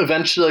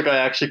eventually like I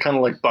actually kind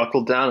of like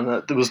buckled down,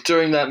 and it was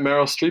during that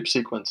Meryl Streep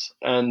sequence.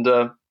 And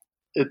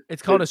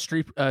it's called a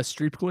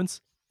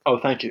Streepquence. Oh,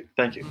 thank you.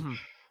 Mm-hmm.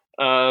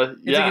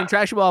 It's a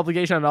contractual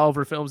obligation on all of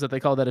her films that they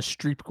call that a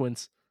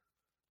Streepquence.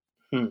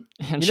 And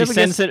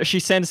she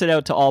sends it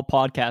out to all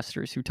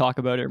podcasters who talk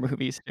about her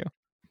movies too.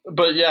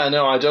 But yeah,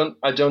 no, I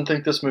don't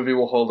think this movie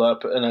will hold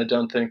up, and I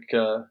don't think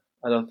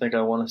I don't think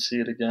I want to see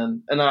it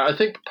again. And I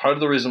think part of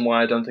the reason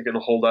why I don't think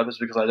it'll hold up is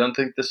because I don't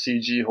think the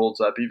CG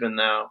holds up even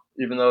now.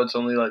 Even though it's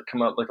only like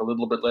come out like a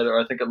little bit later,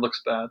 I think it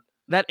looks bad.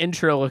 That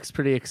intro looks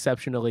pretty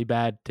exceptionally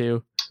bad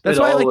too. That's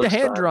It why I all like the looks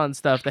hand bad. drawn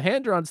stuff. The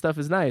hand drawn stuff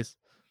is nice.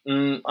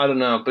 I don't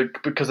know, but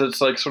because it's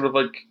like sort of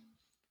like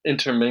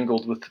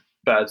intermingled with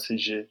bad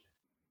CG,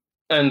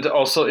 and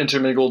also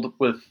intermingled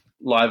with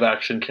live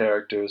action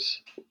characters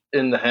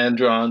in the hand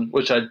drawn,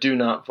 which I do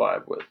not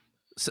vibe with.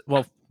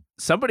 Well,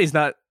 somebody's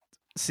not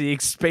seeing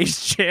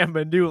Space Jam: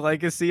 A New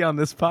Legacy on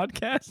this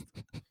podcast.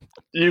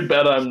 You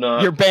bet I'm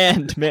not. You're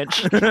banned,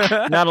 Mitch.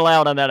 Not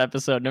allowed on that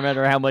episode, no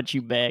matter how much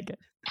you beg.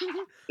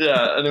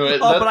 Yeah. Anyway.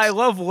 Oh, but I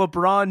love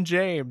LeBron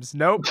James.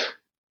 Nope.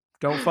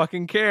 Don't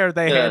fucking care.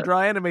 They Yeah. hand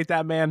draw animate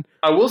that man.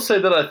 I will say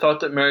that I thought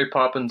that Mary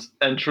Poppins'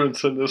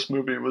 entrance in this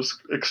movie was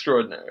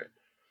extraordinary.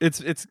 It's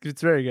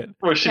very good.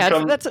 Where she Yeah,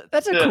 comes.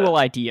 that's a yeah. cool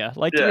idea.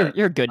 Like Yeah.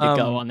 you're good to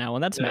go Um, on that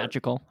one. That's yeah.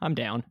 magical. I'm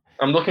down.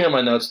 I'm looking at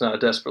my notes now,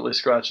 desperately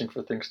scratching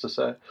for things to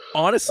say.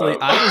 Honestly,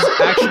 I was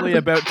actually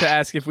about to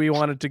ask if we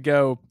wanted to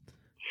go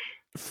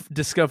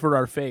discover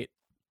our fate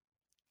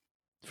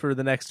for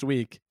the next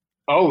week.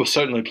 Oh,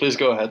 certainly. Please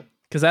go ahead.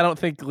 Because I don't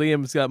think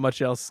Liam's got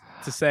much else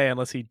to say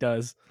unless he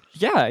does.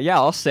 Yeah,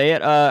 I'll say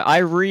it. I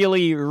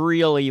really,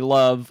 really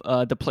love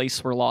the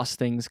 "Place Where Lost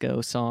Things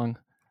Go" song.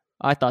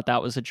 I thought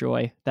that was a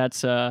joy.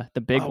 That's the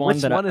big one.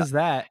 Which that one is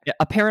that?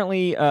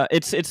 apparently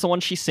it's the one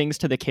she sings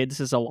to the kids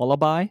as a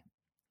lullaby.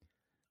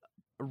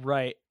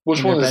 Right. Which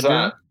in one their is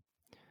bedroom. that?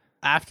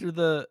 After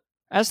the...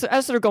 As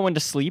they're going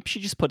to sleep, she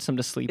just puts them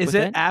to sleep Is with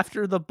it it.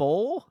 after the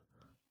bowl?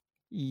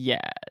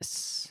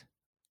 Yes.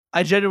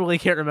 I genuinely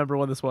can't remember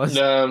when this was.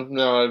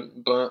 No,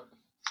 but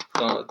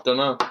don't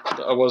know.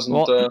 I wasn't.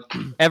 Well,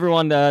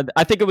 everyone,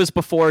 I think it was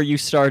before you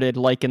started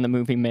liking the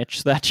movie,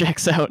 Mitch. So that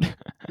checks out.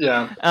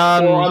 Yeah.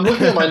 Um, Well, I'm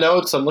looking at my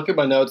notes.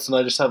 And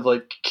I just have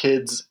like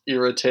kids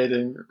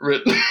irritating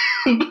written.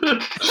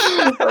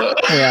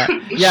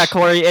 yeah,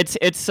 Corey.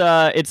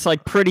 It's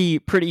like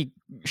pretty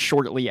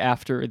shortly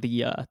after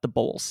the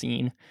bowl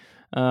scene,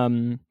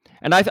 and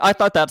I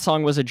thought that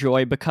song was a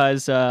joy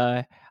because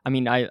I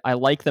mean I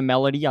like the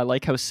melody. I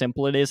like how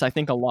simple it is. I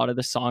think a lot of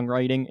the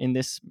songwriting in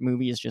this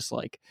movie is just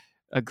like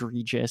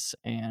egregious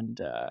and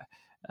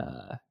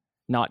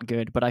not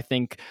good. But I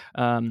think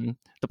the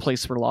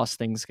Place Where Lost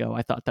Things Go,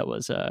 I thought that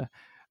was a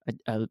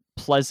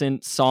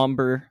pleasant,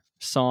 somber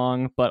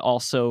song, but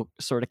also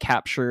sort of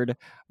captured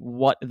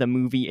what the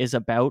movie is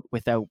about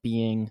without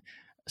being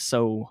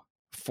so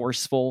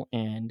forceful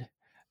and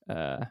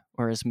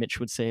or as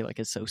Mitch would say, like,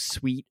 is so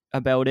sweet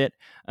about it.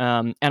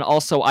 And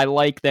also I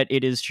like that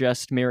it is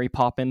just Mary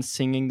Poppins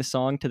singing the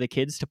song to the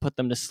kids to put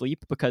them to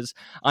sleep, because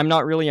I'm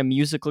not really a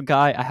musical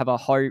guy. I have a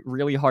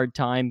really hard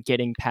time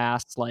getting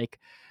past like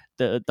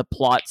the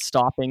plot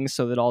stopping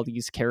so that all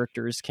these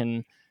characters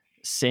can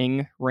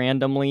sing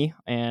randomly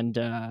and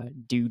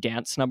do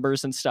dance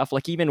numbers and stuff.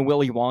 Like even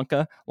Willy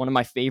Wonka, one of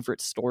my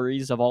favorite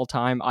stories of all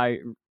time. I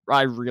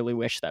really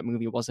wish that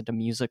movie wasn't a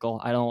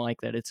musical. I don't like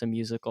that it's a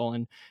musical,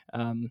 and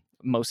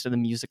most of the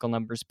musical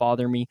numbers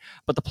bother me.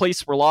 But The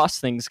Place Where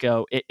Lost Things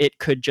Go, it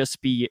could just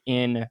be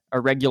in a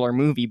regular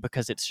movie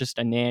because it's just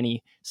a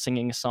nanny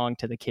singing a song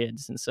to the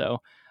kids, and so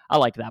I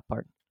like that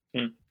part.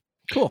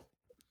 Cool.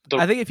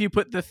 I think if you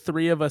put the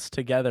three of us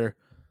together,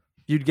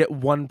 you'd get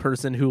one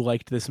person who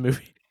liked this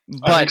movie.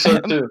 I think so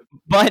too.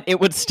 But it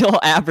would still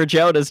average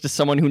out as to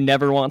someone who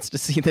never wants to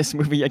see this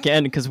movie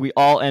again, because we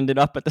all ended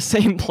up at the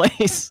same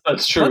place.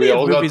 That's true. Plenty We of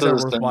all got movies are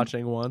this worth thing.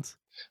 watching once.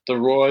 The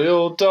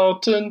Royal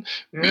Dalton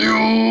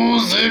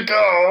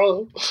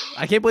Musical.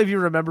 I can't believe you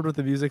remembered what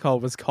the music hall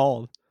was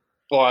called.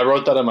 Well, I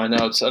wrote that in my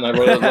notes, and I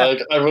wrote it like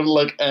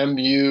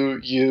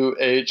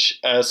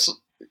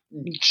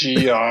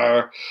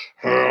MUUHSGR.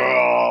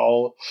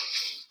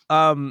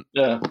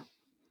 Yeah,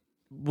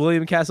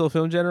 William Castle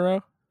Film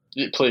Genero.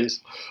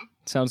 please.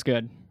 Sounds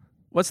good.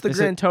 What's the Is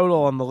grand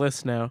total on the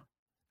list now?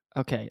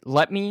 Okay,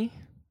 let me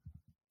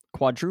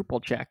quadruple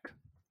check.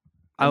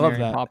 I love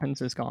Mary that.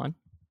 Poppins is gone.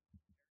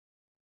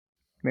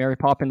 Mary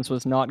Poppins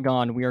was not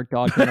gone. We are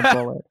dodging a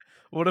bullet.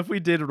 What if we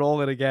did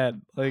roll it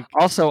again? Like,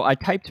 Also, I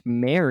typed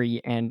Mary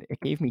and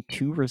it gave me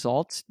 2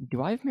 results.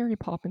 Do I have Mary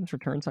Poppins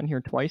Returns on here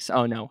twice?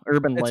 Oh no,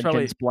 Urban It's Legends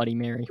probably- Bloody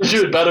Mary.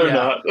 You better Yeah.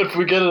 not. If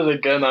we get it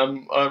again,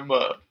 I'm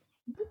gonna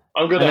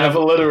And have a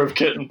litter of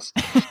kittens.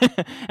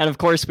 And of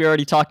course, we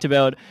already talked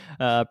about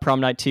Prom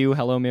Night 2,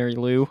 Hello Mary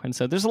Lou, and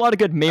so there's a lot of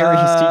good Mary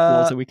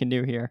sequels that we can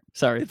do here.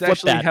 Sorry, it's flip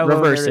actually that, Hello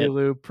reverse Mary it.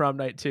 Lou, Prom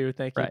Night 2.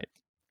 Thank you. Right.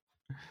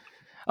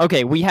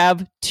 Okay, we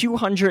have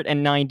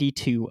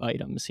 292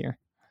 items here.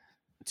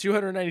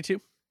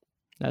 292.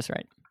 That's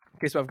right.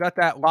 Okay, so I've got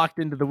that locked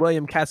into the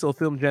William Castle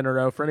Film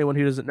Genero. For anyone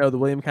who doesn't know, the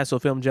William Castle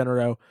Film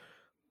Genero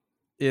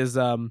is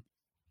a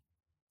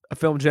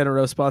film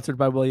genero sponsored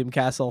by William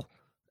Castle,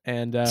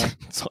 and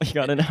That's all you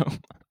gotta know.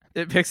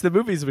 it picks the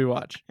movies we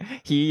watch.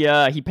 He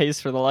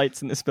pays for the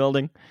lights in this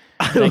building.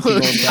 I Thank you, will,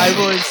 William I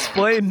Castle. will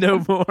explain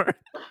no more.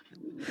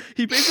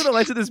 He pays for the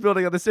lights in this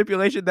building on the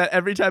stipulation that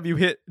every time you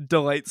hit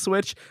the light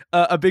switch,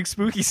 a big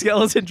spooky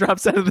skeleton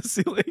drops out of the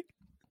ceiling.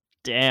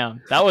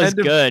 Damn, that was End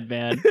of- good,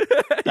 man.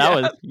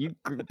 You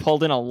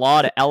pulled in a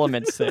lot of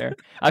elements there.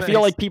 I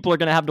feel Nice. like people are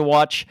gonna have to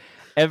watch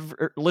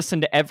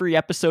listen to every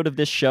episode of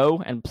this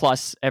show and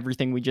plus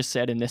everything we just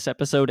said in this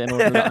episode in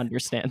order to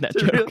understand that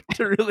joke.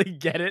 to really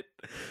get it.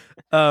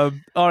 All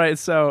right,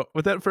 so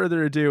without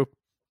further ado,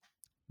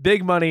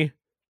 big money,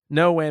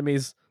 no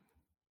whammies,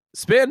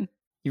 spin.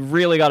 You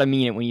really got to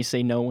mean it when you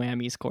say no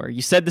whammies, Corey.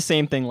 You said the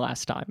same thing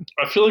last time.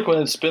 I feel like when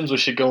it spins, we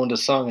should go into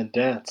song and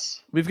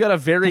dance. We've got a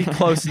very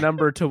close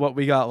number to what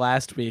we got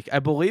last week. I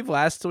believe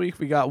last week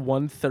we got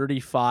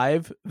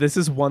 135. This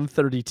is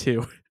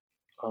 132.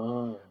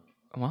 Oh.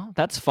 Well,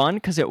 that's fun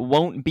because it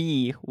won't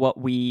be what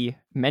we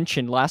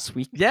mentioned last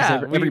week. 'Cause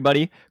Yeah,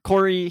 everybody,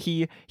 Corey,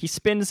 he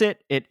spins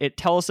it. It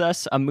tells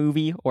us a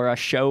movie or a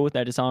show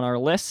that is on our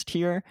list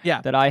here. Yeah.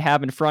 That I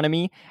have in front of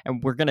me,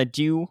 and we're gonna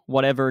do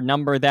whatever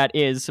number that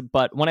is.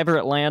 But whenever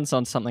it lands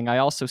on something, I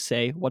also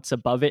say what's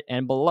above it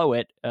and below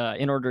it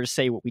in order to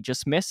say what we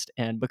just missed.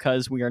 And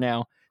because we are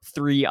now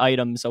 3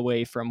 items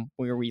away from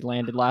where we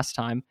landed last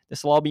time,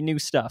 this will all be new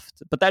stuff.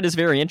 But that is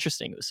very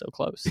interesting. It was so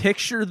close.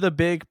 Picture the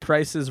big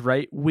Price is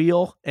Right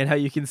wheel and how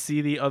you can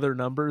see the other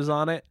numbers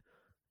on it.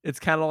 It's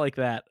kind of like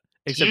that,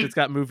 except you- it's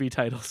got movie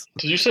titles.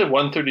 Did you say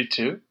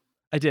 132?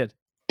 I did.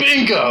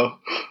 Bingo!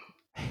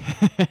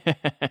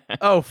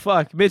 Oh,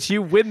 fuck. Mitch,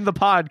 you win the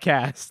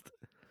podcast.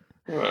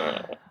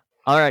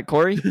 All right,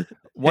 Corey.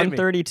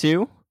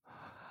 132.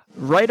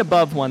 Right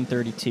above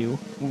 132,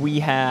 we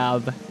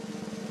have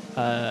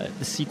the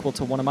sequel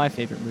to one of my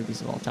favorite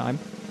movies of all time,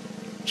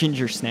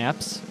 Ginger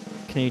Snaps,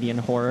 Canadian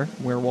horror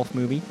werewolf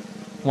movie.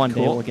 One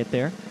day Cool. we'll get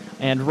there.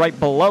 And right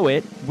below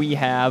it, we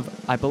have,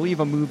 I believe,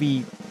 a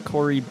movie,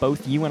 Corey,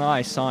 both you and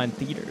I saw in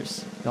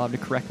theaters. You'll have to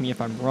correct me if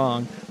I'm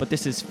wrong, but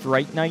this is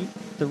Fright Night,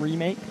 the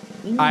remake.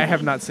 I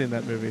have not seen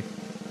that movie.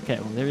 Okay,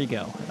 well, there you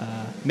go.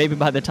 Maybe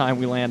by the time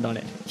we land on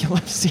it, you'll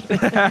have seen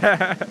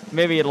it.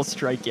 Maybe it'll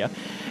strike you.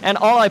 And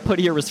all I put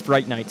here was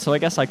Fright Night, so I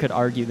guess I could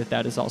argue that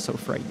that is also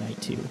Fright Night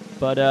too.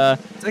 But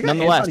It's like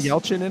nonetheless, Anton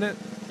Yelchin in it.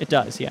 it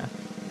does, yeah.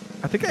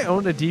 I think I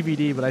owned a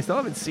DVD, but I still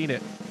haven't seen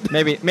it.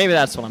 Maybe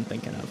that's what I'm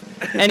thinking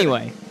of.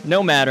 Anyway,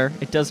 no matter.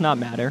 It does not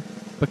matter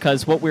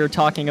because what we're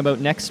talking about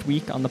next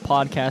week on the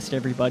podcast,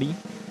 everybody,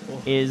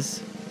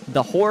 is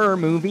the horror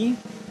movie,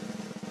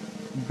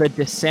 The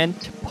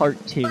Descent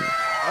Part 2.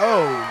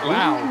 Oh,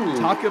 wow. Ooh.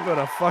 Talk about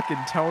a fucking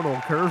tonal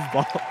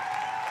curveball.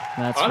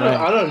 That's I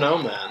right. don't know,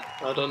 man.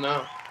 I don't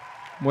know.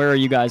 Where are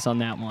you guys on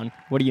that one?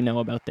 What do you know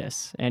about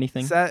this?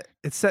 Anything?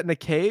 It's set in a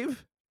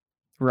cave?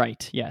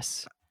 Right,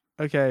 yes.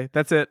 Okay,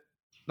 that's it.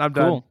 I'm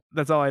done. Cool.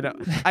 That's all I know.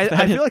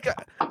 I feel like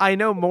I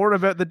know more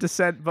about The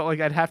Descent, but like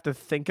I'd have to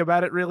think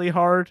about it really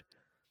hard.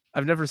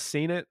 I've never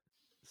seen it,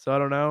 so I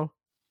don't know.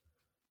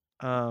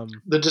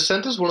 The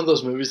Descent is one of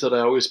those movies that I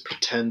always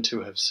pretend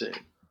to have seen.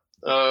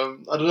 I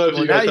don't know if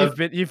Well, you now guys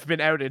have... you've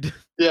been outed.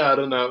 Yeah, I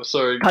don't know.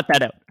 Sorry. Cut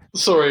that out.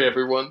 Sorry,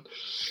 everyone.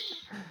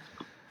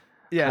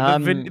 Yeah,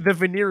 the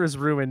veneer is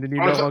ruined, and you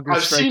no I've- longer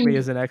I've strike seen- me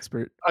as an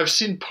expert. I've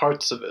seen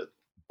parts of it.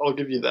 I'll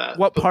give you that.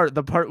 What part?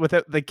 The part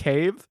without the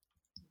cave?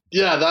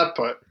 Yeah, that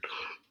part.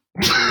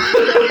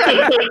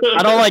 I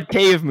don't like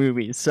cave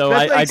movies, so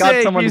I got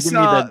saying someone you to give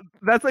saw, me the...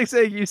 That's like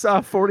saying you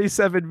saw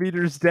 47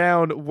 meters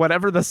down,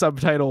 whatever the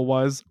subtitle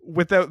was,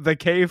 without the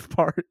cave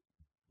part.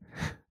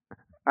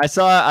 I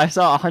saw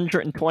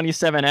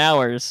 127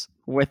 hours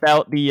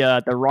without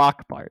the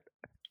rock part.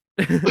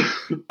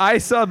 I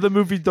saw the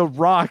movie The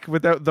Rock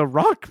without the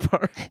rock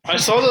part. I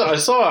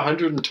saw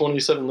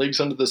 127 Leagues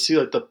Under the Sea,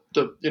 like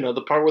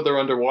the part where they're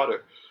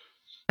underwater.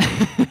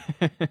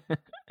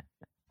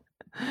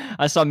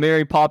 I saw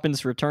Mary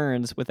Poppins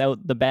Returns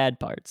without the bad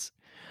parts.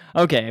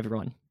 Okay,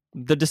 everyone.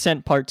 The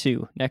Descent Part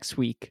 2 next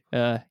week.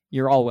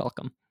 You're all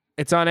welcome.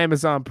 It's on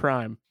Amazon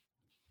Prime.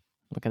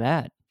 Look at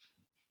that.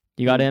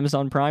 You got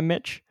Amazon Prime,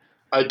 Mitch?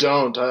 I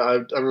don't. I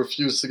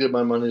refuse to give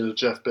my money to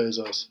Jeff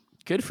Bezos.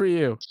 Good for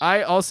you.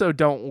 I also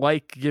don't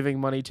like giving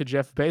money to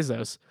Jeff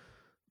Bezos,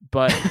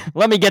 but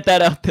Let me get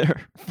that out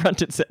there,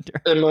 front and center.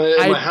 In my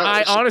I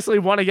house, honestly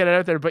want to get it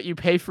out there, but you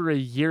pay for a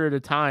year at a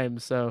time,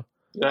 so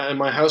yeah, in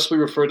my house we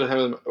refer to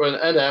him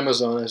and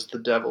Amazon as the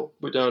devil.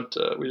 We don't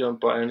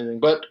buy anything,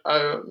 but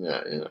there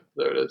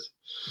it is.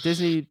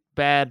 Disney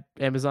bad,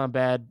 Amazon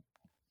bad.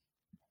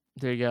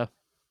 There you go.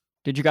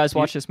 Did you guys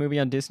watch this movie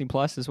on Disney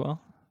Plus as well?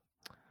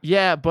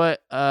 Yeah,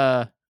 but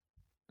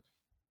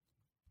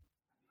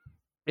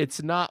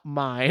it's not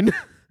mine.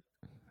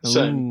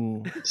 Same.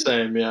 Ooh.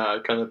 Same, yeah. I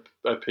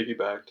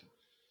piggybacked.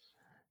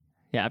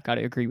 Yeah, I've got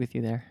to agree with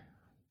you there.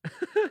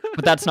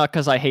 But that's not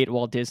because I hate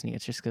Walt Disney.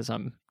 It's just because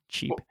I'm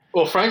cheap.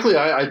 Well, frankly,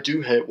 I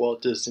do hate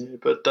Walt Disney,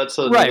 but that's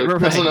another, Right,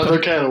 that's another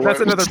can of worms. That's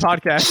another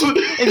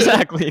podcast.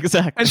 Exactly.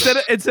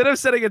 Instead of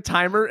setting a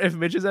timer, if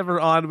Mitch is ever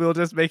on, we'll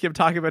just make him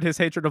talk about his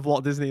hatred of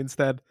Walt Disney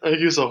instead. I think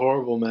he's a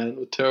horrible man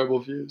with terrible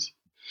views.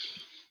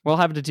 We'll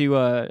have to do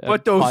a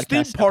But those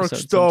theme podcast parks,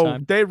 episode though,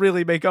 sometime. they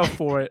really make up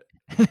for it.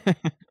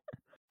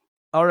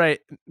 All right,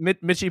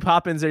 Mitchy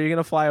Poppins, are you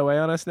gonna fly away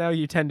on us now?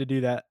 You tend to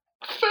do that.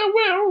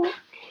 Farewell.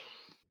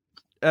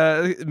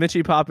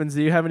 Mitchy Poppins,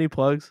 do you have any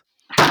plugs?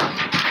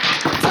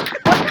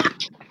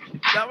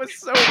 That was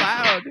so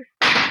loud.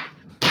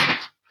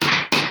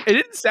 It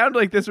didn't sound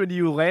like this when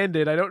you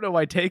landed. I don't know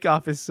why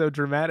takeoff is so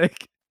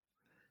dramatic.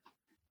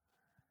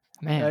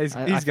 Man, He's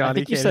I gone.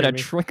 think He you can't said hear a me.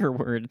 trigger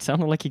word. It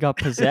sounded like he got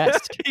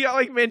possessed. He got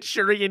like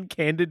Manchurian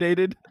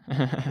candidated.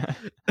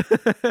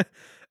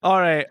 All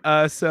right.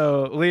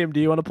 So Liam,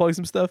 do you want to plug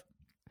some stuff?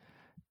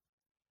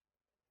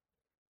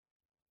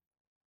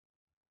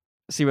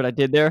 See what I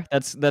did there?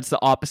 That's the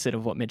opposite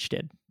of what Mitch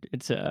did.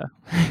 It's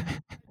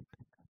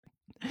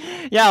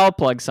Yeah, I'll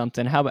plug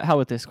something. How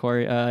about this,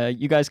 Corey?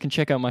 You guys can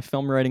check out my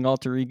film writing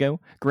alter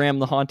ego, Graham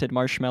the Haunted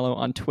Marshmallow,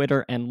 on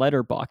Twitter and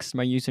Letterboxd.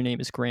 My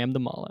username is Graham the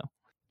Mallow.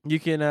 You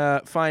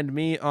can find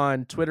me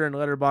on Twitter and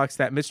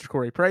Letterboxd at Mr.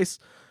 Corey Price.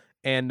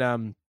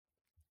 And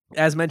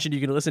as mentioned,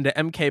 you can listen to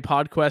MK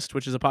Podquest,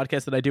 which is a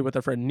podcast that I do with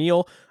our friend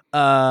Neil.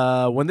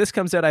 When this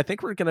comes out, I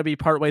think we're going to be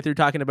partway through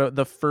talking about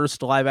the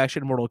first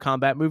live-action Mortal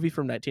Kombat movie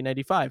from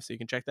 1995, so you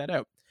can check that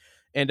out.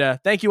 And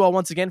thank you all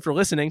once again for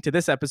listening to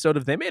this episode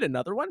of They Made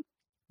Another One.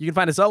 You can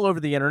find us all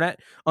over the internet,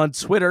 on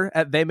Twitter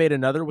at They Made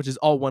Another, which is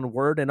all one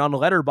word, and on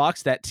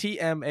Letterboxd at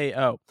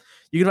TMAO.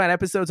 You can find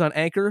episodes on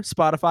Anchor,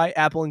 Spotify,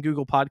 Apple and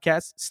Google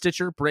Podcasts,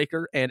 Stitcher,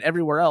 Breaker, and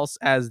everywhere else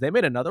as They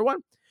Made Another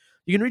One.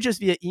 You can reach us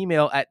via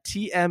email at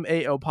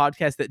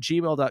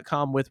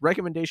tmaopodcast@gmail.com with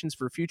recommendations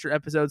for future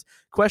episodes,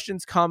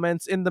 questions,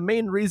 comments, and the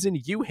main reason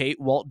you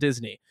hate Walt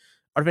Disney.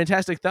 Our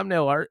fantastic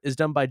thumbnail art is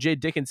done by Jade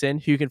Dickinson,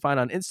 who you can find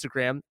on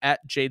Instagram at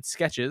Jade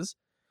Sketches.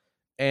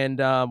 And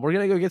we're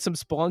going to go get some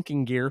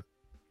spelunking gear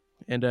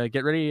and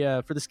get ready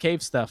for this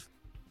cave stuff.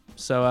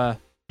 So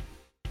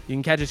you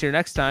can catch us here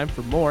next time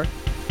for more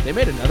They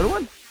Made Another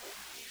One.